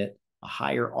probably get a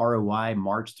higher ROI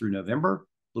March through November,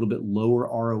 a little bit lower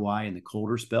ROI in the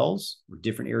colder spells or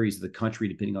different areas of the country,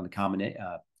 depending on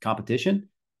the competition.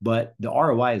 But the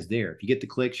ROI is there. If you get the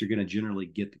clicks, you're going to generally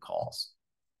get the calls.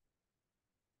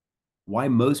 Why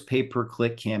most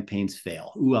pay-per-click campaigns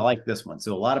fail. Ooh, I like this one.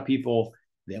 So a lot of people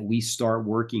that we start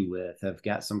working with have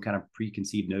got some kind of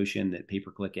preconceived notion that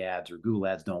pay-per-click ads or Google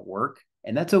ads don't work,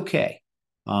 and that's okay.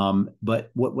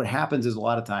 But what happens is a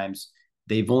lot of times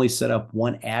they've only set up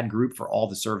one ad group for all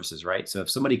the services, right? So if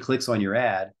somebody clicks on your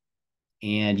ad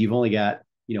and you've only got,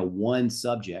 one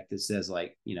subject that says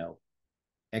like,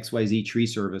 XYZ tree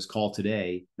service, call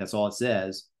today, that's all it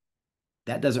says.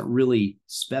 That doesn't really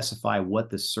specify what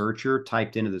the searcher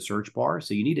typed into the search bar.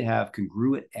 So you need to have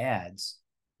congruent ads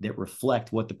that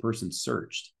reflect what the person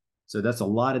searched. So that's a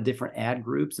lot of different ad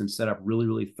groups and set up really,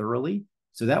 really thoroughly.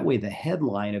 So that way the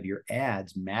headline of your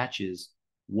ads matches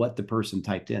what the person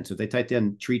typed in. So if they typed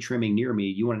in tree trimming near me,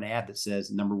 you want an ad that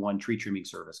says #1 tree trimming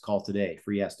service, call today,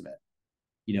 free estimate.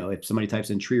 If somebody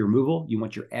types in tree removal, you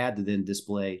want your ad to then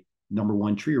display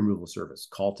 #1 tree removal service,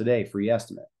 call today, free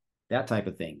estimate, that type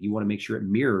of thing. You want to make sure it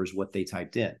mirrors what they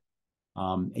typed in.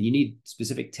 And you need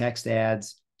specific text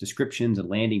ads, descriptions, and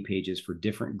landing pages for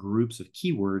different groups of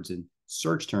keywords and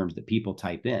search terms that people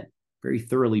type in. Very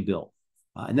thoroughly built.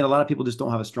 And then a lot of people just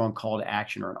don't have a strong call to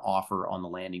action or an offer on the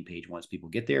landing page once people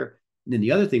get there. And then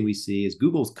the other thing we see is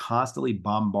Google's constantly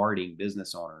bombarding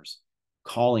business owners,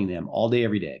 calling them all day,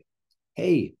 every day.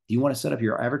 Hey, do you want to set up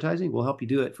your advertising? We'll help you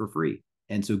do it for free.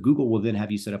 And so Google will then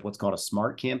have you set up what's called a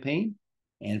smart campaign.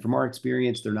 And from our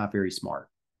experience, they're not very smart.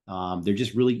 They're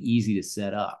just really easy to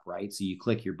set up, right? So you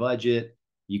click your budget,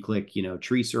 you click,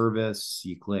 tree service,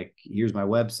 you click, here's my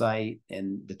website,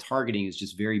 and the targeting is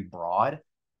just very broad.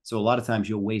 So a lot of times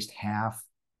you'll waste half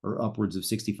or upwards of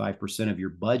 65% of your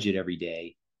budget every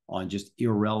day on just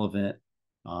irrelevant,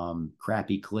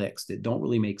 crappy clicks that don't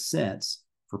really make sense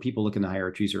for people looking to hire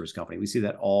a tree service company. We see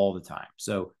that all the time.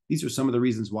 So these are some of the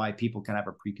reasons why people kind of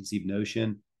have a preconceived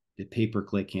notion that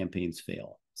pay-per-click campaigns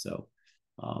fail. So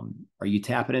are you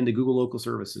tapping into Google local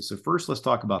services? So first, let's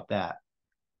talk about that.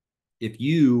 If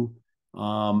you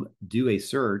do a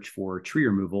search for tree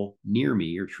removal near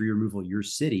me or tree removal your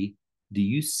city, do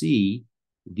you see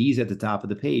these at the top of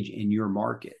the page in your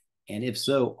market? And if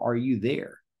so, are you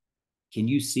there? Can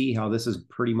you see how this is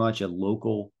pretty much a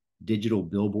local digital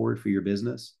billboard for your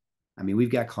business? I mean,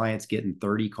 we've got clients getting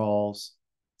 30 calls,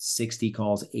 60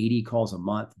 calls, 80 calls a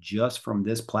month just from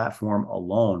this platform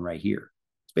alone right here.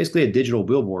 It's basically a digital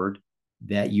billboard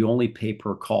that you only pay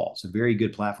per call. It's a very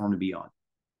good platform to be on.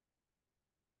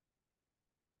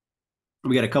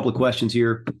 We got a couple of questions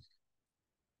here.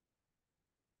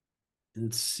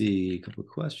 Let's see, a couple of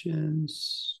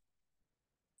questions.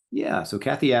 Yeah, so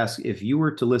Kathy asks, if you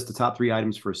were to list the top 3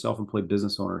 items for a self-employed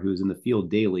business owner who is in the field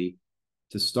daily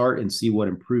to start and see what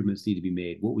improvements need to be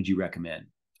made, what would you recommend?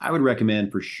 I would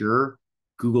recommend for sure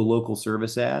Google local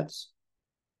service ads,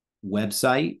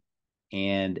 website,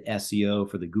 and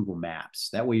SEO for the Google Maps.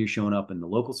 That way you're showing up in the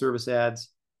local service ads,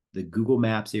 the Google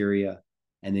Maps area,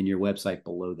 and then your website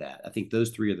below that. I think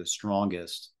those 3 are the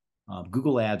strongest.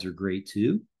 Google ads are great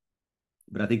too,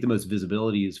 but I think the most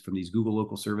visibility is from these Google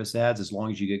local service ads. As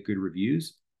long as you get good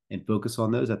reviews and focus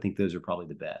on those, I think those are probably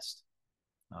the best.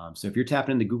 So if you're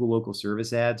tapping into Google local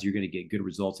service ads, you're going to get good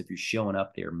results if you're showing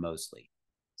up there mostly.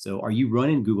 So are you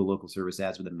running Google local service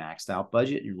ads with a maxed out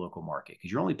budget in your local market?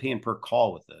 Because you're only paying per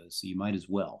call with those. So you might as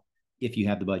well, if you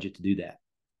have the budget to do that.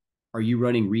 Are you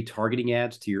running retargeting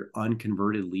ads to your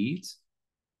unconverted leads?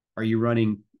 Are you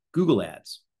running Google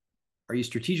ads? Are you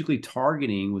strategically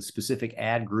targeting with specific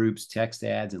ad groups, text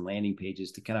ads, and landing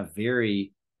pages to kind of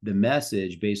vary the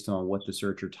message based on what the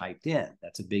searcher typed in?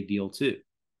 That's a big deal too.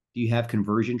 Do you have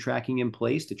conversion tracking in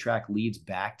place to track leads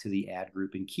back to the ad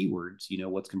group and keywords? You know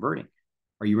what's converting.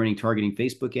 Are you running targeting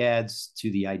Facebook ads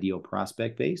to the ideal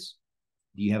prospect base?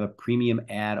 Do you have a premium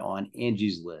ad on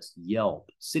Angie's List, Yelp,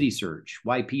 City Search,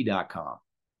 YP.com?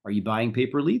 Are you buying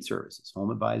pay-per lead services, Home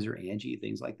Advisor, Angie,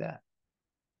 things like that?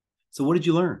 So what did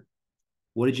you learn?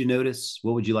 What did you notice?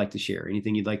 What would you like to share?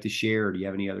 Anything you'd like to share? Or do you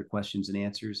have any other questions and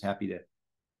answers? Happy to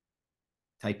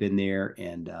type in there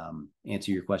and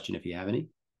answer your question if you have any.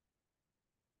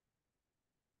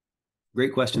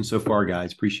 Great questions so far,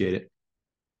 guys. Appreciate it.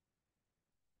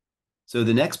 So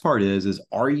the next part is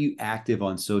are you active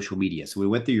on social media? So we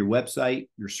went through your website,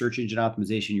 your search engine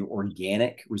optimization, your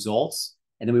organic results,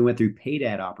 and then we went through paid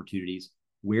ad opportunities,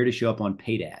 where to show up on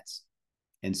paid ads.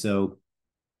 And so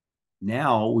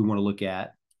now we want to look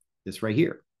at this right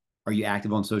here. Are you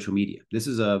active on social media? This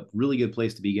is a really good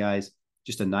place to be, guys.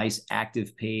 Just a nice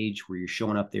active page where you're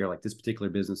showing up there. Like this particular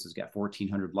business has got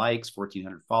 1,400 likes,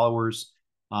 1,400 followers.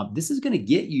 This is going to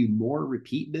get you more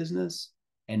repeat business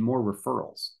and more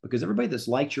referrals, because everybody that's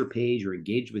liked your page or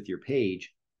engaged with your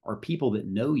page are people that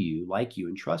know you, like you,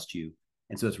 and trust you.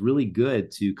 And so it's really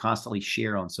good to constantly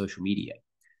share on social media.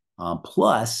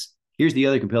 Plus, here's the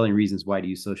other compelling reasons why to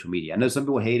use social media. I know some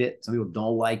people hate it. Some people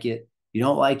don't like it. If you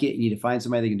don't like it, you need to find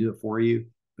somebody that can do it for you,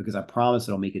 because I promise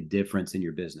it'll make a difference in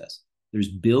your business. There's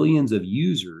billions of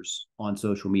users on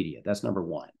social media. That's number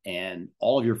one. And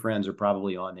all of your friends are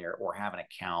probably on there or have an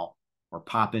account or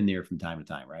pop in there from time to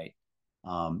time, right?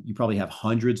 You probably have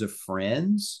hundreds of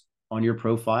friends on your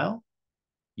profile.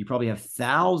 You probably have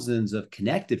thousands of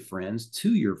connected friends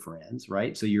to your friends,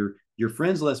 right? So your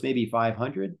friends list may be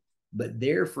 500, but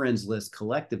their friends list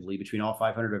collectively between all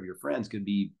 500 of your friends could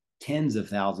be tens of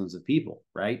thousands of people,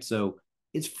 right? So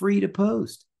it's free to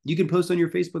post. You can post on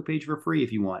your Facebook page for free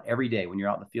if you want every day when you're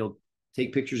out in the field.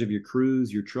 Take pictures of your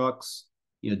crews, your trucks,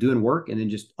 doing work, and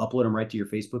then just upload them right to your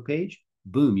Facebook page.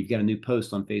 Boom, you've got a new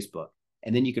post on Facebook.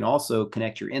 And then you can also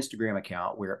connect your Instagram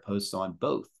account where it posts on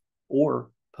both, or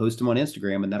post them on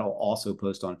Instagram and that'll also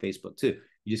post on Facebook too.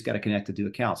 You just got to connect the two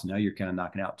accounts. Now you're kind of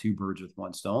knocking out 2 birds with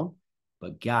 1 stone.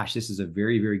 But gosh, this is a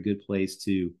very, very good place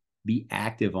to be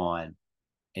active on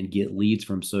and get leads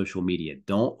from social media.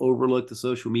 Don't overlook the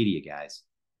social media, guys.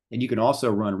 And you can also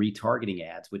run retargeting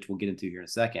ads, which we'll get into here in a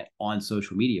second, on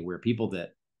social media, where people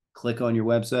that click on your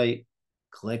website,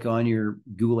 click on your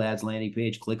Google Ads landing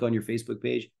page, click on your Facebook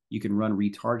page, you can run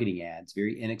retargeting ads,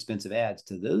 very inexpensive ads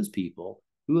to those people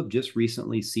who have just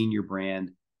recently seen your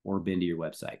brand or been to your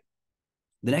website.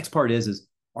 The next part is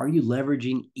are you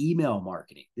leveraging email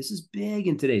marketing? This is big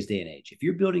in today's day and age. If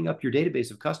you're building up your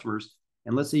database of customers,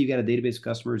 and let's say you got a database of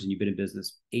customers and you've been in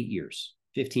business 8 years,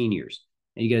 15 years,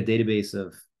 and you got a database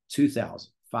of 2,000,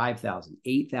 5,000,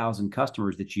 8,000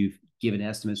 customers that you've given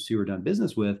estimates to or done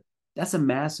business with, that's a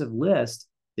massive list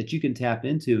that you can tap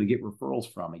into and get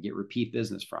referrals from and get repeat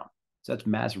business from. So that's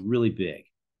massive, really big.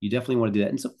 You definitely want to do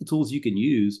that. And some of the tools you can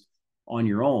use on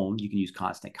your own, you can use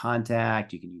Constant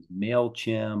Contact, you can use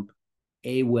MailChimp,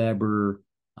 Aweber.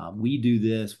 We do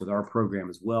this with our program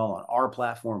as well on our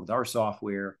platform with our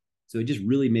software. So it just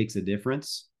really makes a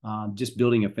difference. Just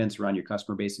building a fence around your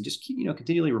customer base and just keep,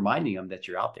 continually reminding them that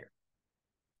you're out there.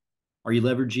 Are you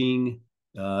leveraging?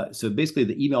 So basically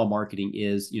the email marketing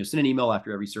is, send an email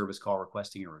after every service call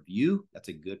requesting a review. That's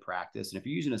a good practice. And if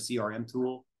you're using a CRM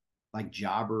tool like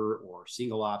Jobber or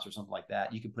Single Ops or something like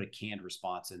that, you can put a canned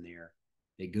response in there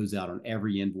that goes out on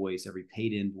every invoice, every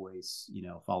paid invoice,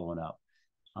 following up.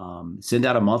 Send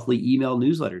out a monthly email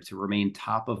newsletter to remain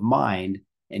top of mind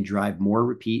and drive more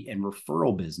repeat and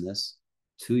referral business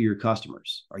to your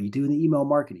customers. Are you doing the email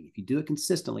marketing? If you do it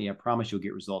consistently, I promise you'll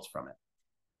get results from it.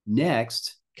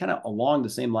 Next, kind of along the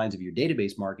same lines of your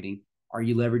database marketing, are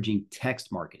you leveraging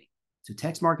text marketing? So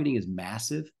text marketing is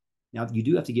massive. Now, you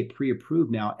do have to get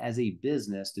pre-approved now as a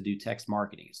business to do text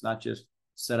marketing. It's not just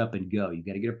set up and go. You've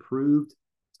got to get approved.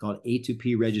 It's called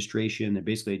A2P registration. That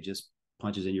basically just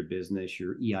punches in your business,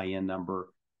 your EIN number,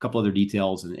 a couple other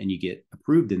details, and you get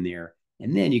approved in there.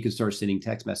 And then you can start sending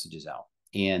text messages out.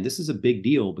 And this is a big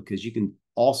deal because you can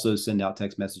also send out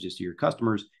text messages to your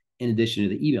customers in addition to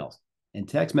the emails. And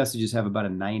text messages have about a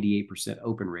 98%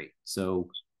 open rate. So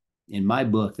in my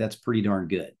book, that's pretty darn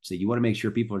good. So you want to make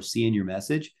sure people are seeing your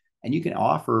message, and you can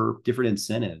offer different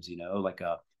incentives, like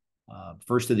a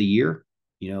first of the year,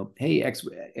 hey,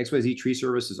 XYZ Tree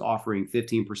Service is offering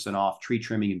 15% off tree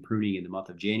trimming and pruning in the month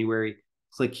of January.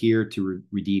 Click here to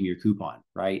redeem your coupon,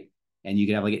 right? And you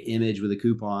can have like an image with a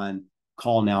coupon,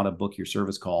 call now to book your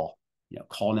service call,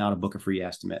 call now to book a free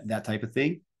estimate, that type of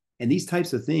thing. And these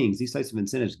types of things, these types of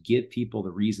incentives give people the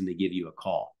reason to give you a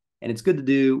call. And it's good to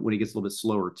do when it gets a little bit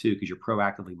slower too, because you're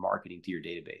proactively marketing to your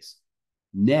database.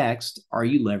 Next, are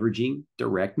you leveraging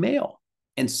direct mail?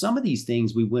 And some of these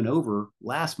things we went over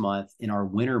last month in our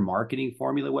winter marketing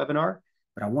formula webinar,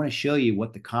 but I want to show you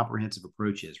what the comprehensive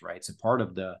approach is, right? So part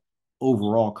of the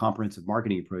overall comprehensive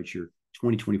marketing approach, your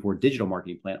 2024 digital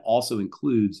marketing plan, also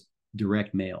includes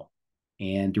direct mail.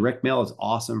 And direct mail is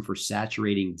awesome for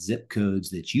saturating zip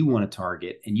codes that you want to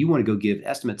target, and you want to go give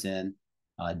estimates in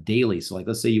daily. So like,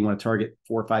 let's say you want to target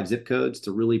 4 or 5 zip codes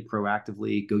to really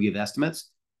proactively go give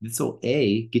estimates. This will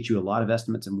A, get you a lot of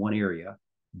estimates in one area.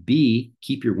 B,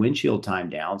 keep your windshield time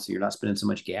down so you're not spending so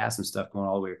much gas and stuff going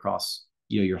all the way across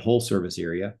your whole service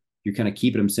area. You're kind of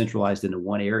keeping them centralized into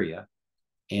one area.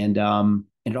 And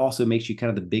it also makes you kind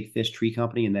of the big fish tree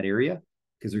company in that area,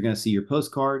 because they're going to see your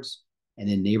postcards, and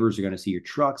then neighbors are going to see your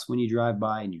trucks when you drive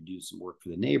by and you do some work for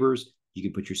the neighbors. You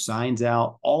can put your signs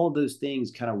out. All of those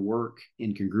things kind of work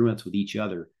in congruence with each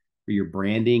other for your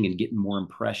branding and getting more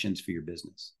impressions for your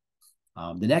business.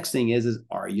 The next thing is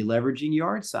are you leveraging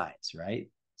yard signs, right?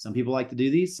 Some people like to do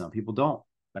these, some people don't.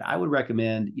 But I would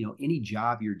recommend, any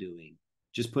job you're doing,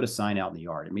 just put a sign out in the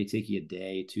yard. It may take you a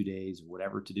day, 2 days,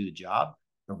 whatever to do the job.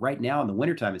 But right now in the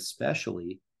wintertime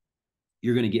especially,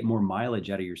 you're going to get more mileage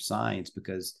out of your signs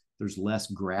because there's less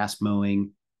grass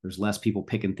mowing. There's less people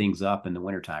picking things up in the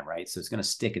wintertime, right? So it's going to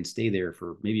stick and stay there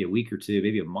for maybe a week or two,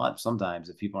 maybe a month sometimes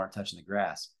if people aren't touching the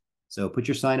grass. So put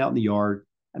your sign out in the yard.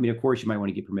 I mean, of course, you might want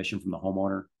to get permission from the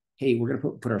homeowner. Hey, we're going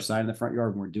to put our sign in the front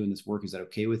yard when we're doing this work. Is that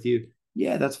okay with you?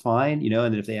 Yeah, that's fine. And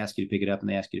then if they ask you to pick it up and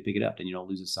they ask you to pick it up, then you don't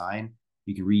lose a sign.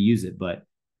 You can reuse it, but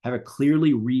have a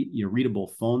clearly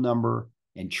readable phone number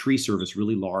and tree service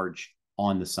really large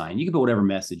on the sign. You can put whatever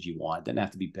message you want. It doesn't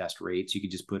have to be best rates. You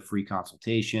could just put free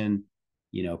consultation,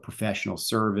 professional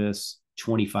service,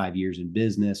 25 years in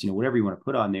business, whatever you want to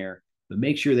put on there, but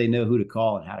make sure they know who to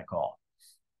call and how to call.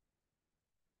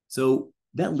 So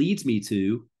that leads me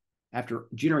to, after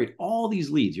generate all these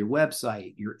leads, your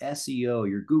website, your SEO,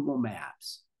 your Google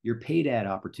Maps, your paid ad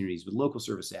opportunities with local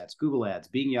service ads, Google ads,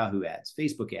 Bing Yahoo ads,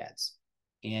 Facebook ads,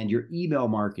 and your email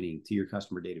marketing to your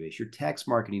customer database, your text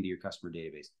marketing to your customer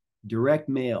database, direct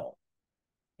mail,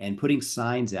 and putting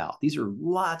signs out. These are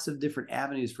lots of different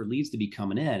avenues for leads to be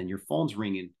coming in, and your phone's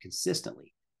ringing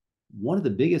consistently. One of the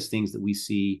biggest things that we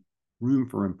see room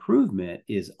for improvement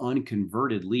is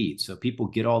unconverted leads. So people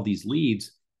get all these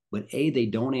leads, but they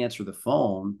don't answer the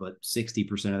phone, but 60%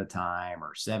 of the time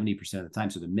or 70% of the time.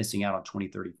 So they're missing out on 20,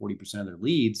 30, 40% of their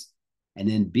leads. And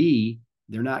then B,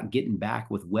 they're not getting back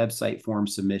with website form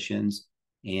submissions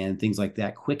and things like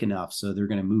that quick enough. So they're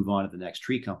going to move on to the next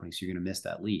tree company. So you're going to miss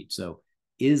that lead. So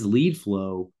is lead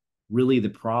flow really the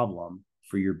problem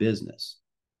for your business?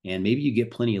 And maybe you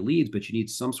get plenty of leads, but you need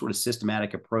some sort of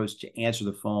systematic approach to answer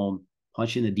the phone,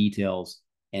 punch in the details,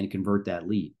 and convert that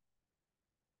lead.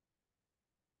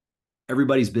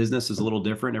 Everybody's business is a little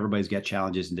different. Everybody's got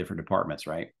challenges in different departments,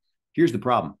 right? Here's the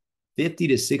problem. 50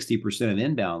 to 60% of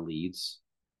inbound leads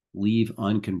leave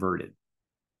unconverted.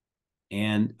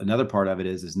 And another part of it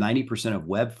is 90% of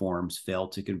web forms fail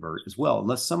to convert as well,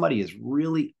 unless somebody is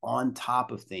really on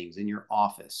top of things in your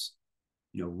office,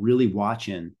 really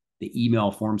watching the email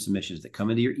form submissions that come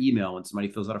into your email when somebody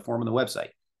fills out a form on the website.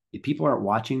 If people aren't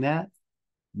watching that,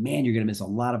 man, you're going to miss a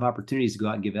lot of opportunities to go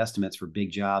out and give estimates for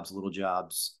big jobs, little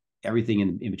jobs, everything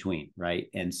in between, right?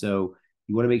 And so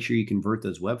you want to make sure you convert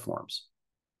those web forms.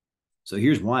 So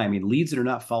here's why. Leads that are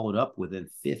not followed up within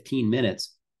 15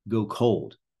 minutes go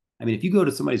cold. If you go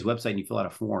to somebody's website and you fill out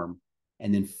a form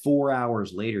and then 4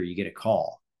 hours later you get a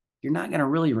call, you're not going to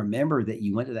really remember that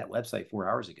you went to that website 4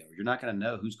 hours ago. You're not going to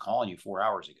know who's calling you 4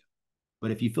 hours ago. But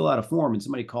if you fill out a form and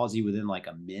somebody calls you within like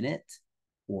a minute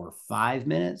or 5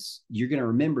 minutes, you're going to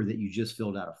remember that you just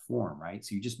filled out a form, right?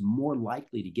 So you're just more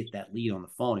likely to get that lead on the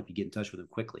phone if you get in touch with them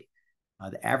quickly.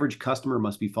 The average customer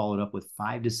must be followed up with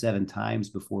 5 to 7 times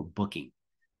before booking.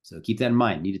 So keep that in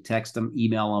mind. You need to text them,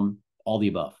 email them, all the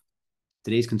above.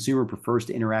 Today's consumer prefers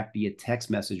to interact via text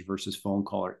message versus phone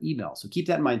call or email. So keep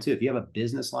that in mind too. If you have a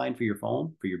business line for your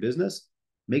phone, for your business,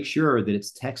 make sure that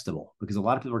it's textable, because a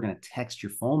lot of people are going to text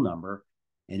your phone number.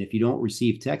 And if you don't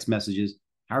receive text messages,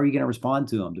 how are you going to respond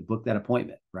to them to book that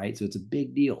appointment, right? So it's a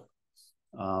big deal.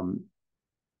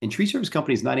 And tree service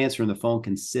companies not answering the phone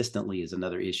consistently is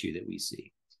another issue that we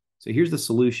see. So here's the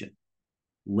solution.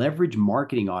 Leverage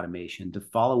marketing automation to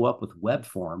follow up with web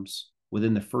forms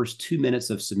within the first 2 minutes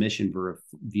of submission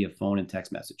via phone and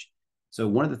text message. So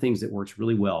one of the things that works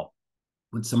really well,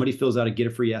 when somebody fills out a get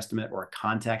a free estimate or a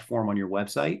contact form on your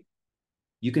website,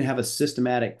 you can have a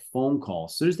systematic phone call.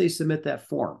 As soon as they submit that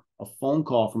form, a phone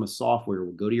call from a software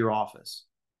will go to your office.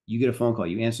 You get a phone call,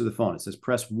 you answer the phone. It says,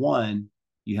 press 1,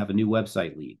 you have a new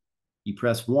website lead. You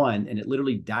press 1 and it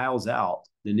literally dials out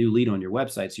the new lead on your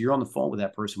website. So you're on the phone with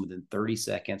that person within 30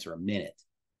 seconds or a minute,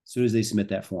 as soon as they submit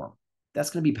that form. That's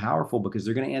going to be powerful because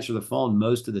they're going to answer the phone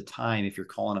most of the time if you're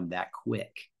calling them that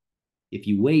quick. If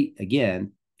you wait,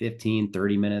 again, 15,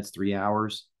 30 minutes, 3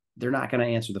 hours, they're not going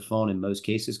to answer the phone in most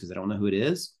cases because they don't know who it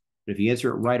is. But if you answer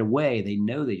it right away, they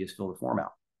know they just filled the form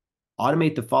out.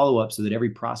 Automate the follow-up so that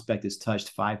every prospect is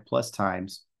touched 5+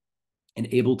 times and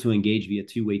able to engage via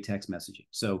two-way text messaging.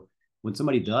 So when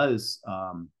somebody does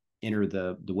enter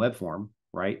the web form,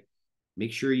 right,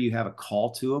 make sure you have a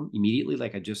call to them immediately,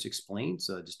 like I just explained.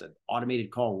 So just an automated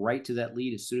call right to that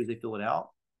lead as soon as they fill it out.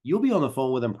 You'll be on the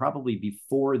phone with them probably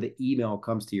before the email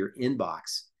comes to your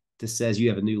inbox that says you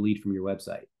have a new lead from your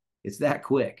website. It's that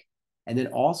quick. And then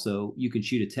also you can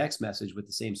shoot a text message with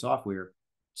the same software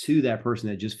to that person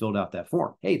that just filled out that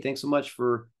form. Hey, thanks so much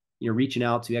for reaching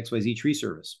out to XYZ Tree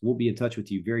Service. We'll be in touch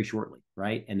with you very shortly,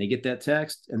 right? And they get that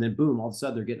text and then boom, all of a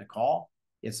sudden they're getting a call.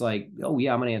 It's like, oh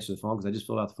yeah, I'm going to answer the phone because I just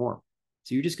filled out the form.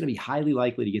 So you're just going to be highly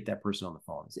likely to get that person on the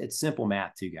phone. It's simple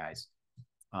math too, guys.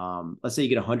 Let's say you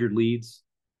get 100 leads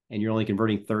and you're only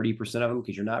converting 30% of them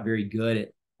because you're not very good at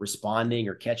responding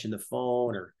or catching the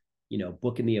phone or,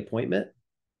 booking the appointment.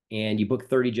 And you book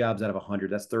 30 jobs out of 100.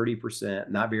 That's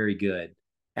 30%, not very good.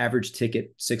 Average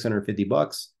ticket,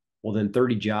 $650. Well, then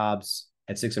 30 jobs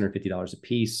at $650 a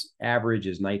piece. Average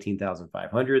is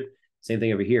 $19,500. Same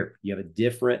thing over here. You have a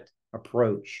different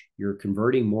approach. You're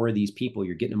converting more of these people.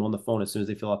 You're getting them on the phone as soon as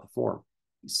they fill out the form.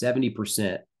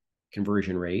 70%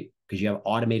 conversion rate because you have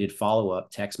automated follow-up,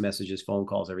 text messages, phone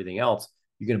calls, everything else.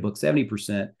 You're going to book 70%,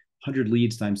 100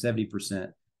 leads times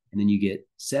 70%, and then you get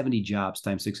 70 jobs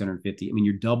times 650.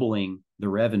 You're doubling the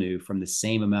revenue from the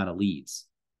same amount of leads.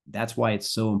 That's why it's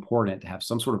so important to have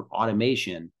some sort of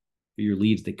automation for your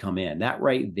leads that come in. That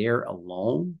right there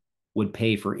alone would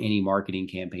pay for any marketing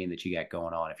campaign that you got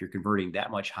going on if you're converting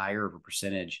that much higher of a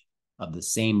percentage of the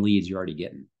same leads you're already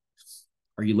getting.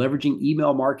 Are you leveraging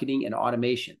email marketing and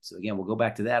automation? So again, we'll go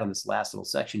back to that on this last little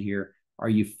section here. Are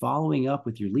you following up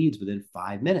with your leads within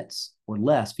 5 minutes or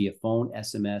less via phone,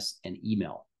 SMS, and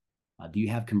email? Do you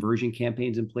have conversion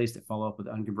campaigns in place that follow up with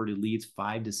unconverted leads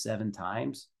 5 to 7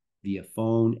 times via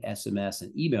phone, SMS,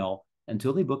 and email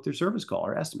until they book their service call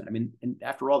or estimate? And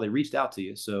after all, they reached out to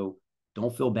you. So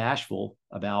don't feel bashful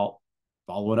about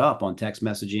following up on text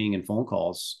messaging and phone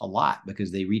calls a lot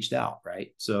because they reached out, right?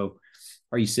 So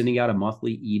are you sending out a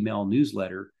monthly email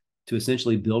newsletter to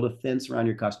essentially build a fence around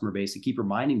your customer base and keep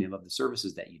reminding them of the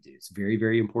services that you do? It's very,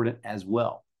 very important as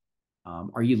well.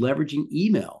 Are you leveraging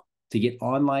email to get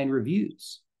online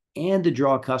reviews and to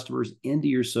draw customers into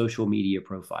your social media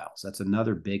profiles? That's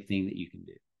another big thing that you can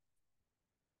do.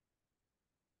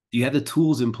 Do you have the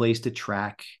tools in place to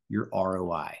track your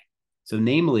ROI? So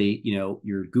namely,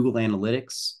 your Google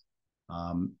Analytics,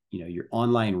 your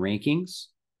online rankings,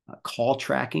 call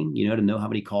tracking, to know how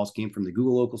many calls came from the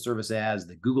Google local service ads,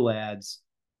 the Google ads,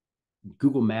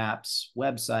 Google Maps,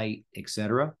 website,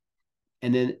 etc.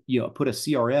 And then, put a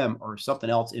CRM or something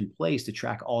else in place to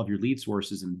track all of your lead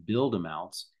sources and build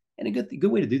amounts. And a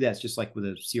good way to do that is just like with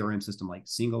a CRM system like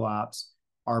Single Ops,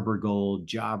 Arbor Gold,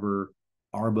 Jobber,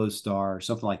 Arbostar,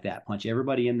 something like that. Punch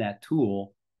everybody in that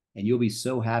tool, and you'll be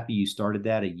so happy you started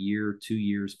that a year, 2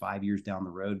 years, 5 years down the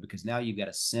road, because now you've got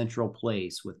a central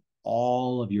place with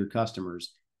all of your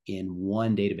customers in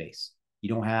one database. You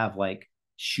don't have like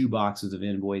shoe boxes of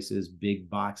invoices, big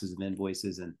boxes of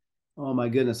invoices, and oh my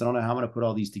goodness, I don't know how I'm going to put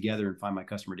all these together and find my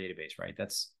customer database, right?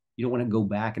 You don't want to go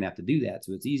back and have to do that.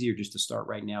 So it's easier just to start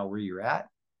right now where you're at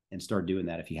and start doing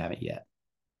that if you haven't yet.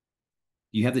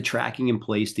 You have the tracking in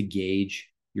place to gauge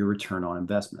your return on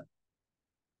investment.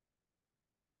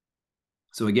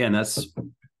 So again, that's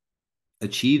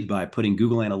achieved by putting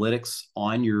Google Analytics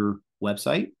on your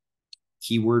website,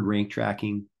 keyword rank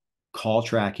tracking, call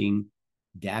tracking,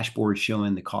 dashboard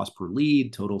showing the cost per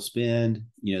lead, total spend,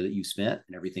 that you spent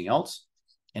and everything else,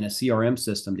 and a CRM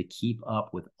system to keep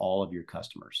up with all of your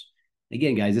customers.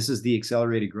 Again, guys, this is the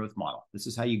accelerated growth model. This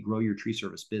is how you grow your tree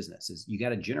service business. Is you got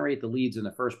to generate the leads in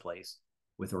the first place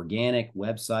with organic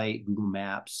website, Google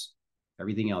Maps,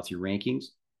 everything else, your rankings,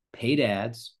 paid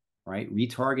ads, right?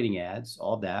 Retargeting ads,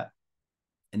 all of that.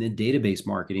 And then database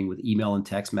marketing with email and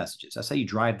text messages. That's how you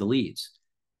drive the leads.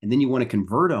 And then you want to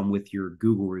convert them with your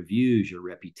Google reviews, your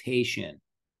reputation,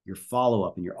 your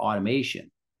follow-up, and your automation,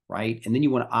 right? And then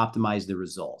you want to optimize the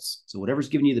results. So whatever's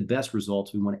giving you the best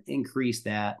results, we want to increase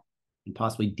that and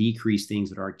possibly decrease things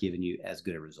that aren't giving you as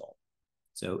good a result.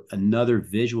 So another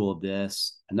visual of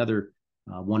this, another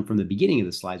one from the beginning of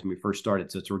the slides when we first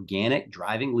started. So it's organic,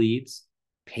 driving leads,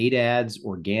 paid ads,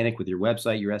 organic with your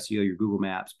website, your SEO, your Google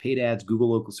Maps, paid ads,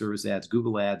 Google local service ads,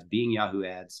 Google ads, Bing, Yahoo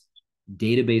ads,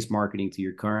 database marketing to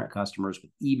your current customers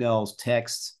with emails,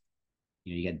 texts.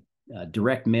 You got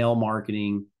direct mail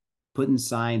marketing, putting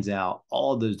signs out,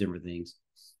 all of those different things.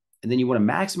 And then you want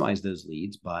to maximize those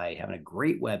leads by having a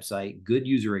great website, good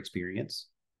user experience,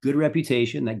 good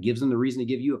reputation that gives them the reason to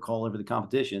give you a call over the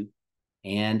competition,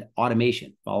 and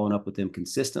automation, following up with them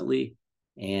consistently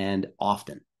and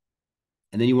often.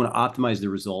 And then you want to optimize the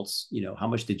results. How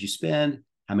much did you spend?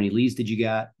 How many leads did you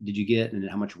get? And then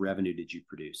how much revenue did you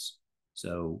produce?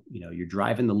 So, you're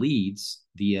driving the leads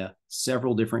via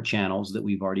several different channels that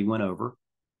we've already went over.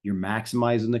 You're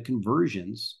maximizing the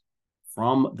conversions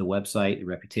from the website, the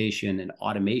reputation, and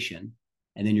automation.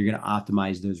 And then you're going to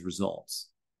optimize those results.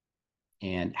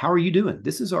 And how are you doing?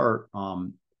 This is our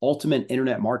ultimate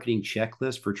internet marketing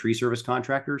checklist for tree service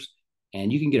contractors.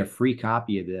 And you can get a free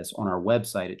copy of this on our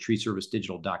website at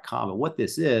treeservicedigital.com. And what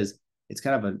this is, it's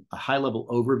kind of a high-level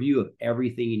overview of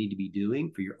everything you need to be doing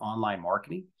for your online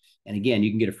marketing. And again, you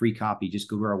can get a free copy. Just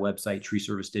go to our website,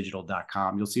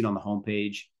 treeservicedigital.com. You'll see it on the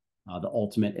homepage, the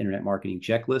ultimate internet marketing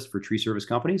checklist for tree service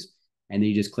companies. And then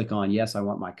you just click on, yes, I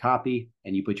want my copy.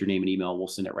 And you put your name and email. We'll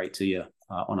send it right to you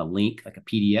on a link, like a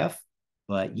PDF.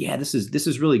 But yeah, this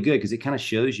is really good because it kind of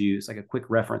shows you, it's like a quick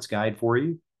reference guide for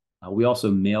you. We also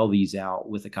mail these out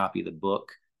with a copy of the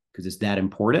book because it's that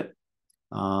important.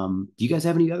 Do you guys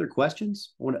have any other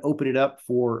questions? I want to open it up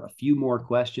for a few more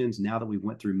questions now that we've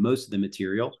went through most of the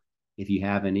material. If you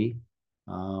have any,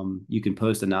 you can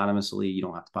post anonymously. You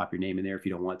don't have to pop your name in there if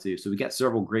you don't want to. So we got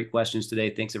several great questions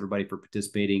today. Thanks everybody for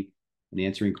participating and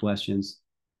answering questions.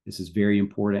 This is very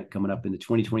important coming up into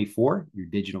 2024, your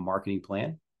digital marketing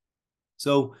plan.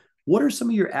 So what are some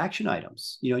of your action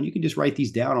items? And you can just write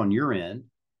these down on your end.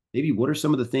 Maybe what are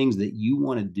some of the things that you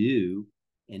want to do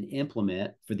and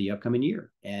implement for the upcoming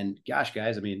year? And gosh,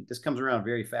 guys, this comes around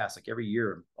very fast. Like every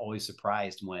year, I'm always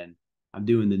surprised when I'm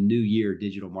doing the new year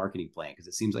digital marketing plan, because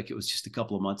it seems like it was just a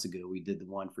couple of months ago we did the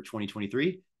one for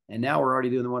 2023, and now we're already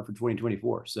doing the one for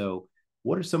 2024. So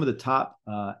what are some of the top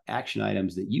action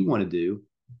items that you want to do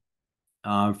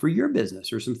for your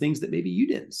business, or some things that maybe you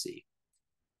didn't see?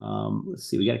 Let's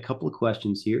see, we got a couple of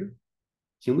questions here.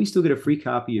 Can we still get a free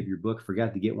copy of your book?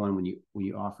 Forgot to get one when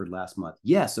you offered last month.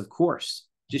 Yes, of course.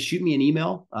 Just shoot me an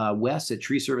email, Wes at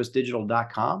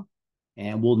treeservicedigital.com.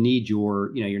 And we'll need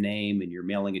your name and your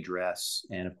mailing address.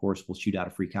 And of course, we'll shoot out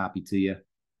a free copy to you.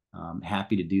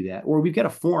 Happy to do that. Or we've got a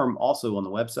form also on the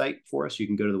website for us. You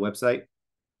can go to the website,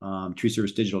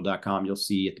 treeservicedigital.com. You'll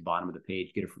see at the bottom of the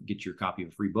page, get your copy of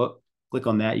a free book. Click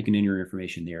on that. You can enter your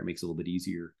information there. It makes it a little bit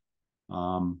easier.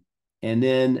 And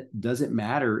then doesn't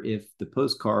matter if the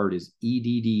postcard is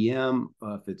EDDM,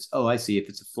 if it's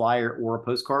a flyer or a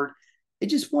postcard. It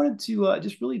just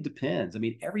just really depends. I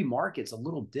mean, every market's a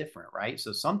little different, right?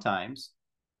 So sometimes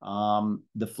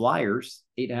the flyers,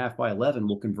 8.5 by 11,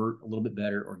 will convert a little bit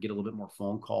better or get a little bit more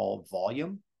phone call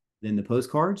volume than the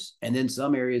postcards. And then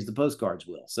some areas, the postcards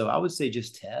will. So I would say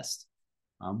just test.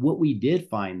 What we did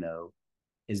find, though,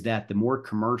 is that the more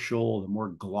commercial, the more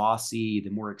glossy, the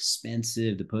more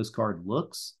expensive the postcard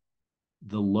looks,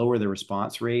 the lower the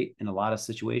response rate in a lot of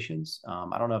situations.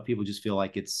 I don't know if people just feel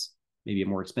like it's maybe a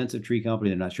more expensive tree company.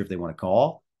 They're not sure if they want to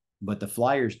call, but the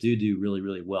flyers do really,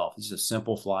 really well. If it's just a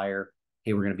simple flyer,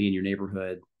 hey, we're going to be in your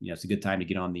neighborhood. It's a good time to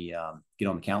get on the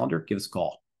calendar. Give us a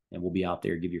call, and we'll be out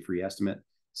there, give you a free estimate.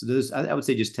 So those, I would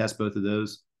say, just test both of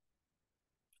those.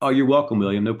 Oh, you're welcome,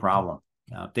 William. No problem.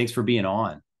 Thanks for being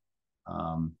on.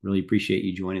 Really appreciate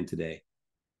you joining today.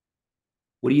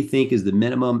 What do you think is the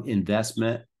minimum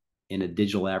investment in a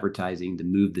digital advertising to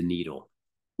move the needle?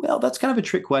 Well, that's kind of a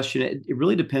trick question. It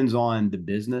really depends on the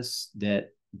business that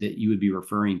you would be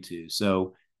referring to.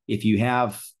 So if you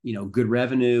have, good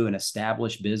revenue and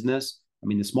established business, I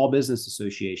mean, the Small Business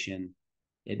Association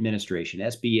Administration,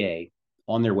 SBA,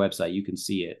 on their website, you can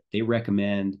see it. They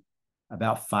recommend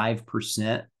about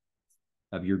 5%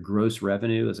 of your gross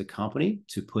revenue as a company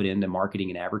to put into marketing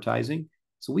and advertising.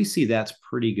 So we see that's a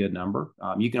pretty good number.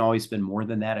 You can always spend more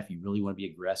than that if you really want to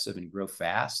be aggressive and grow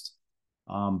fast.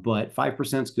 But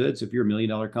 5% is good. So if you're $1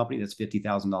 million company, that's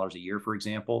 $50,000 a year, for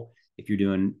example. If you're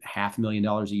doing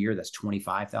 $500,000 a year, that's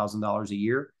 $25,000 a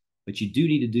year. But you do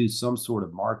need to do some sort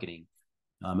of marketing.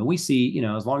 And we see,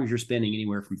 as long as you're spending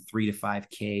anywhere from $3,000 to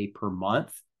 $5,000 per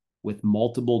month with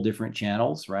multiple different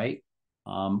channels, right?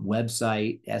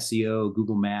 Website, SEO,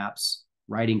 Google Maps,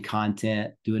 writing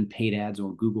content, doing paid ads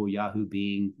on Google, Yahoo,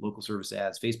 Bing, local service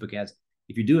ads, Facebook ads.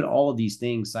 If you're doing all of these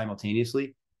things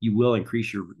simultaneously, you will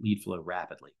increase your lead flow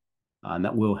rapidly. And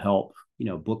that will help,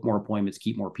 book more appointments,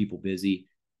 keep more people busy,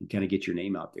 and kind of get your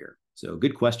name out there. So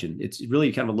good question. It's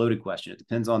really kind of a loaded question. It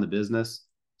depends on the business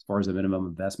as far as the minimum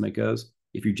investment goes.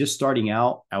 If you're just starting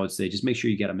out, I would say just make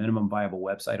sure you get a minimum viable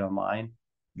website online.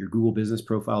 Your Google business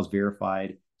profile is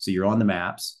verified, so you're on the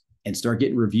maps, and start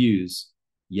getting reviews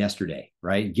yesterday,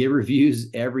 right? Get reviews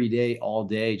every day, all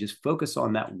day. Just focus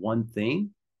on that one thing,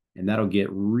 and that'll get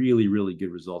really, really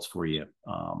good results for you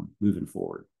moving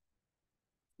forward.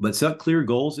 But set clear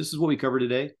goals. This is what we covered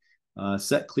today.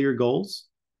 Set clear goals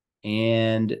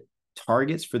and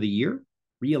targets for the year.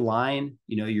 Realign,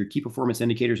 your key performance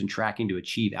indicators and tracking to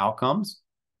achieve outcomes.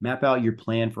 Map out your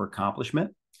plan for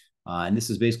accomplishment. And this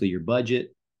is basically your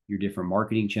budget, your different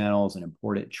marketing channels, and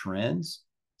important trends.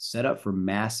 Set up for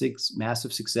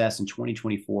massive success in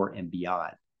 2024 and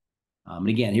beyond. And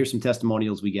again, here's some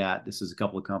testimonials we got. This is a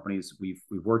couple of companies we've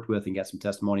worked with and got some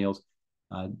testimonials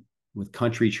with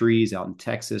Country Trees out in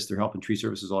Texas. They're helping tree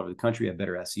services all over the country have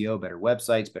better SEO, better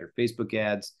websites, better Facebook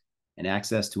ads, and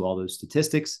access to all those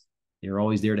statistics. They're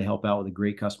always there to help out with a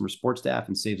great customer support staff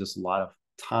and saves us a lot of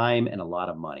time and a lot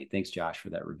of money. Thanks, Josh, for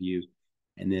that review.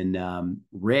 And then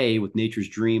Ray with Nature's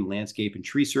Dream Landscape and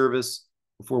Tree Service.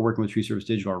 Before working with Tree Service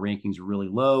Digital, our rankings were really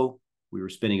low. We were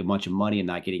spending a bunch of money and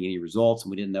not getting any results, and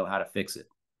we didn't know how to fix it.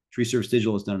 Tree Service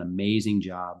Digital has done an amazing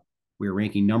job. We are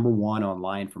ranking #1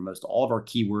 online for most all of our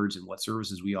keywords and what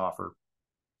services we offer.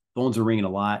 Phones are ringing a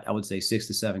lot. I would say 6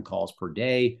 to 7 calls per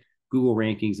day. Google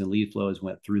rankings and lead flows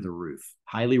went through the roof.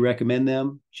 Highly recommend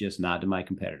them, just not to my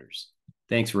competitors.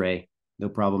 Thanks, Ray. No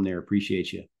problem there.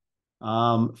 Appreciate you.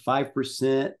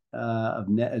 5% of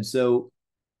net. And so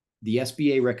the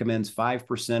SBA recommends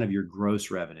 5% of your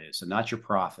gross revenue. So not your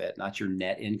profit, not your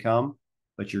net income,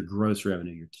 but your gross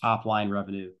revenue, your top line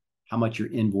revenue, how much you're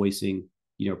invoicing,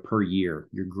 per year,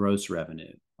 your gross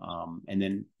revenue. And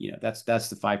then, that's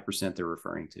the 5% they're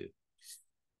referring to.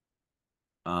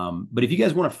 But if you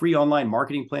guys want a free online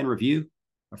marketing plan review,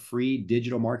 a free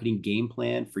digital marketing game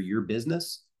plan for your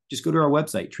business, just go to our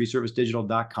website,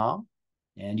 treeservicedigital.com,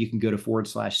 and you can go to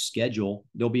 /schedule.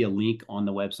 There'll be a link on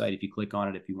the website if you click on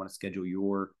it, if you want to schedule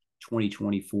your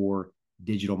 2024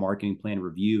 digital marketing plan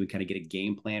review and kind of get a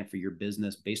game plan for your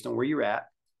business based on where you're at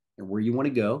and where you want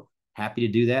to go. Happy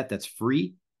to do that. That's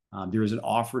free. There is an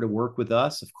offer to work with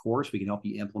us. Of course, we can help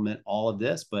you implement all of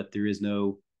this, but there is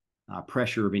no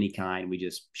pressure of any kind. We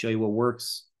just show you what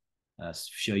works,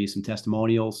 show you some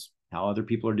testimonials, how other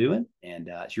people are doing, and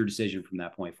it's your decision from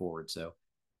that point forward. So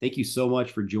thank you so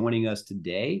much for joining us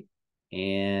today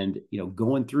and,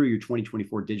 going through your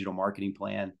 2024 digital marketing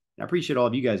plan. And I appreciate all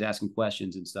of you guys asking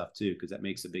questions and stuff too, because that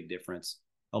makes a big difference.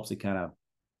 Helps it kind of,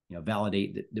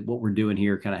 validate that what we're doing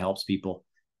here kind of helps people.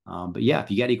 But yeah,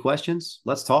 if you got any questions,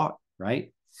 let's talk,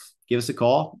 right? Give us a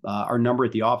call. Our number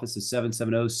at the office is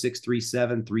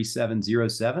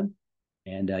 770-637-3707.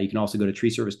 And you can also go to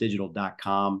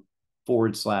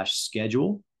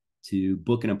treeservicedigital.com/schedule to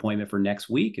book an appointment for next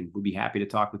week. And we'll be happy to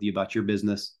talk with you about your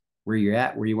business, where you're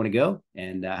at, where you want to go,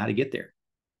 and how to get there.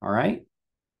 All right.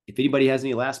 If anybody has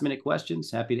any last minute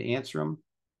questions, happy to answer them.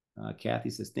 Kathy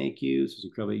says, thank you. This was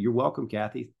incredible. You're welcome,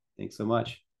 Kathy. Thanks so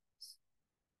much.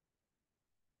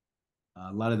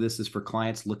 A lot of this is for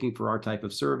clients looking for our type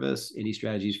of service. Any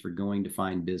strategies for going to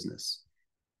find business?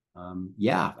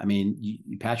 Yeah, I mean,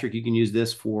 Patrick, you can use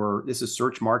this this is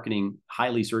search marketing,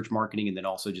 highly search marketing, and then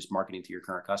also just marketing to your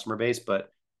current customer base. But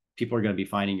people are going to be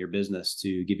finding your business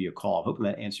to give you a call. Hoping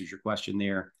that answers your question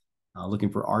there.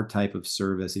 Looking for our type of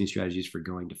service. Any strategies for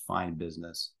going to find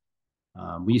business?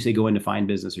 When you say going to find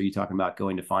business, are you talking about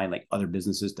going to find like other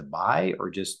businesses to buy, or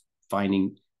just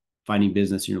finding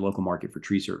business in your local market for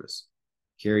tree service?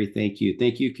 Carrie, thank you.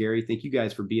 Thank you, Carrie. Thank you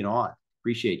guys for being on.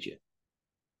 Appreciate you.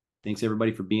 Thanks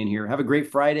everybody for being here. Have a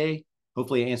great Friday.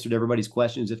 Hopefully I answered everybody's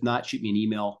questions. If not, shoot me an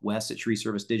email,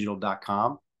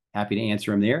 wes@treeservicedigital.com. Happy to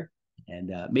answer them there.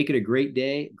 And make it a great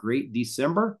day, great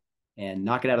December, and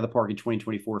knock it out of the park in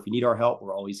 2024. If you need our help,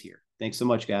 we're always here. Thanks so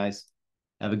much, guys.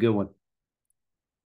 Have a good one.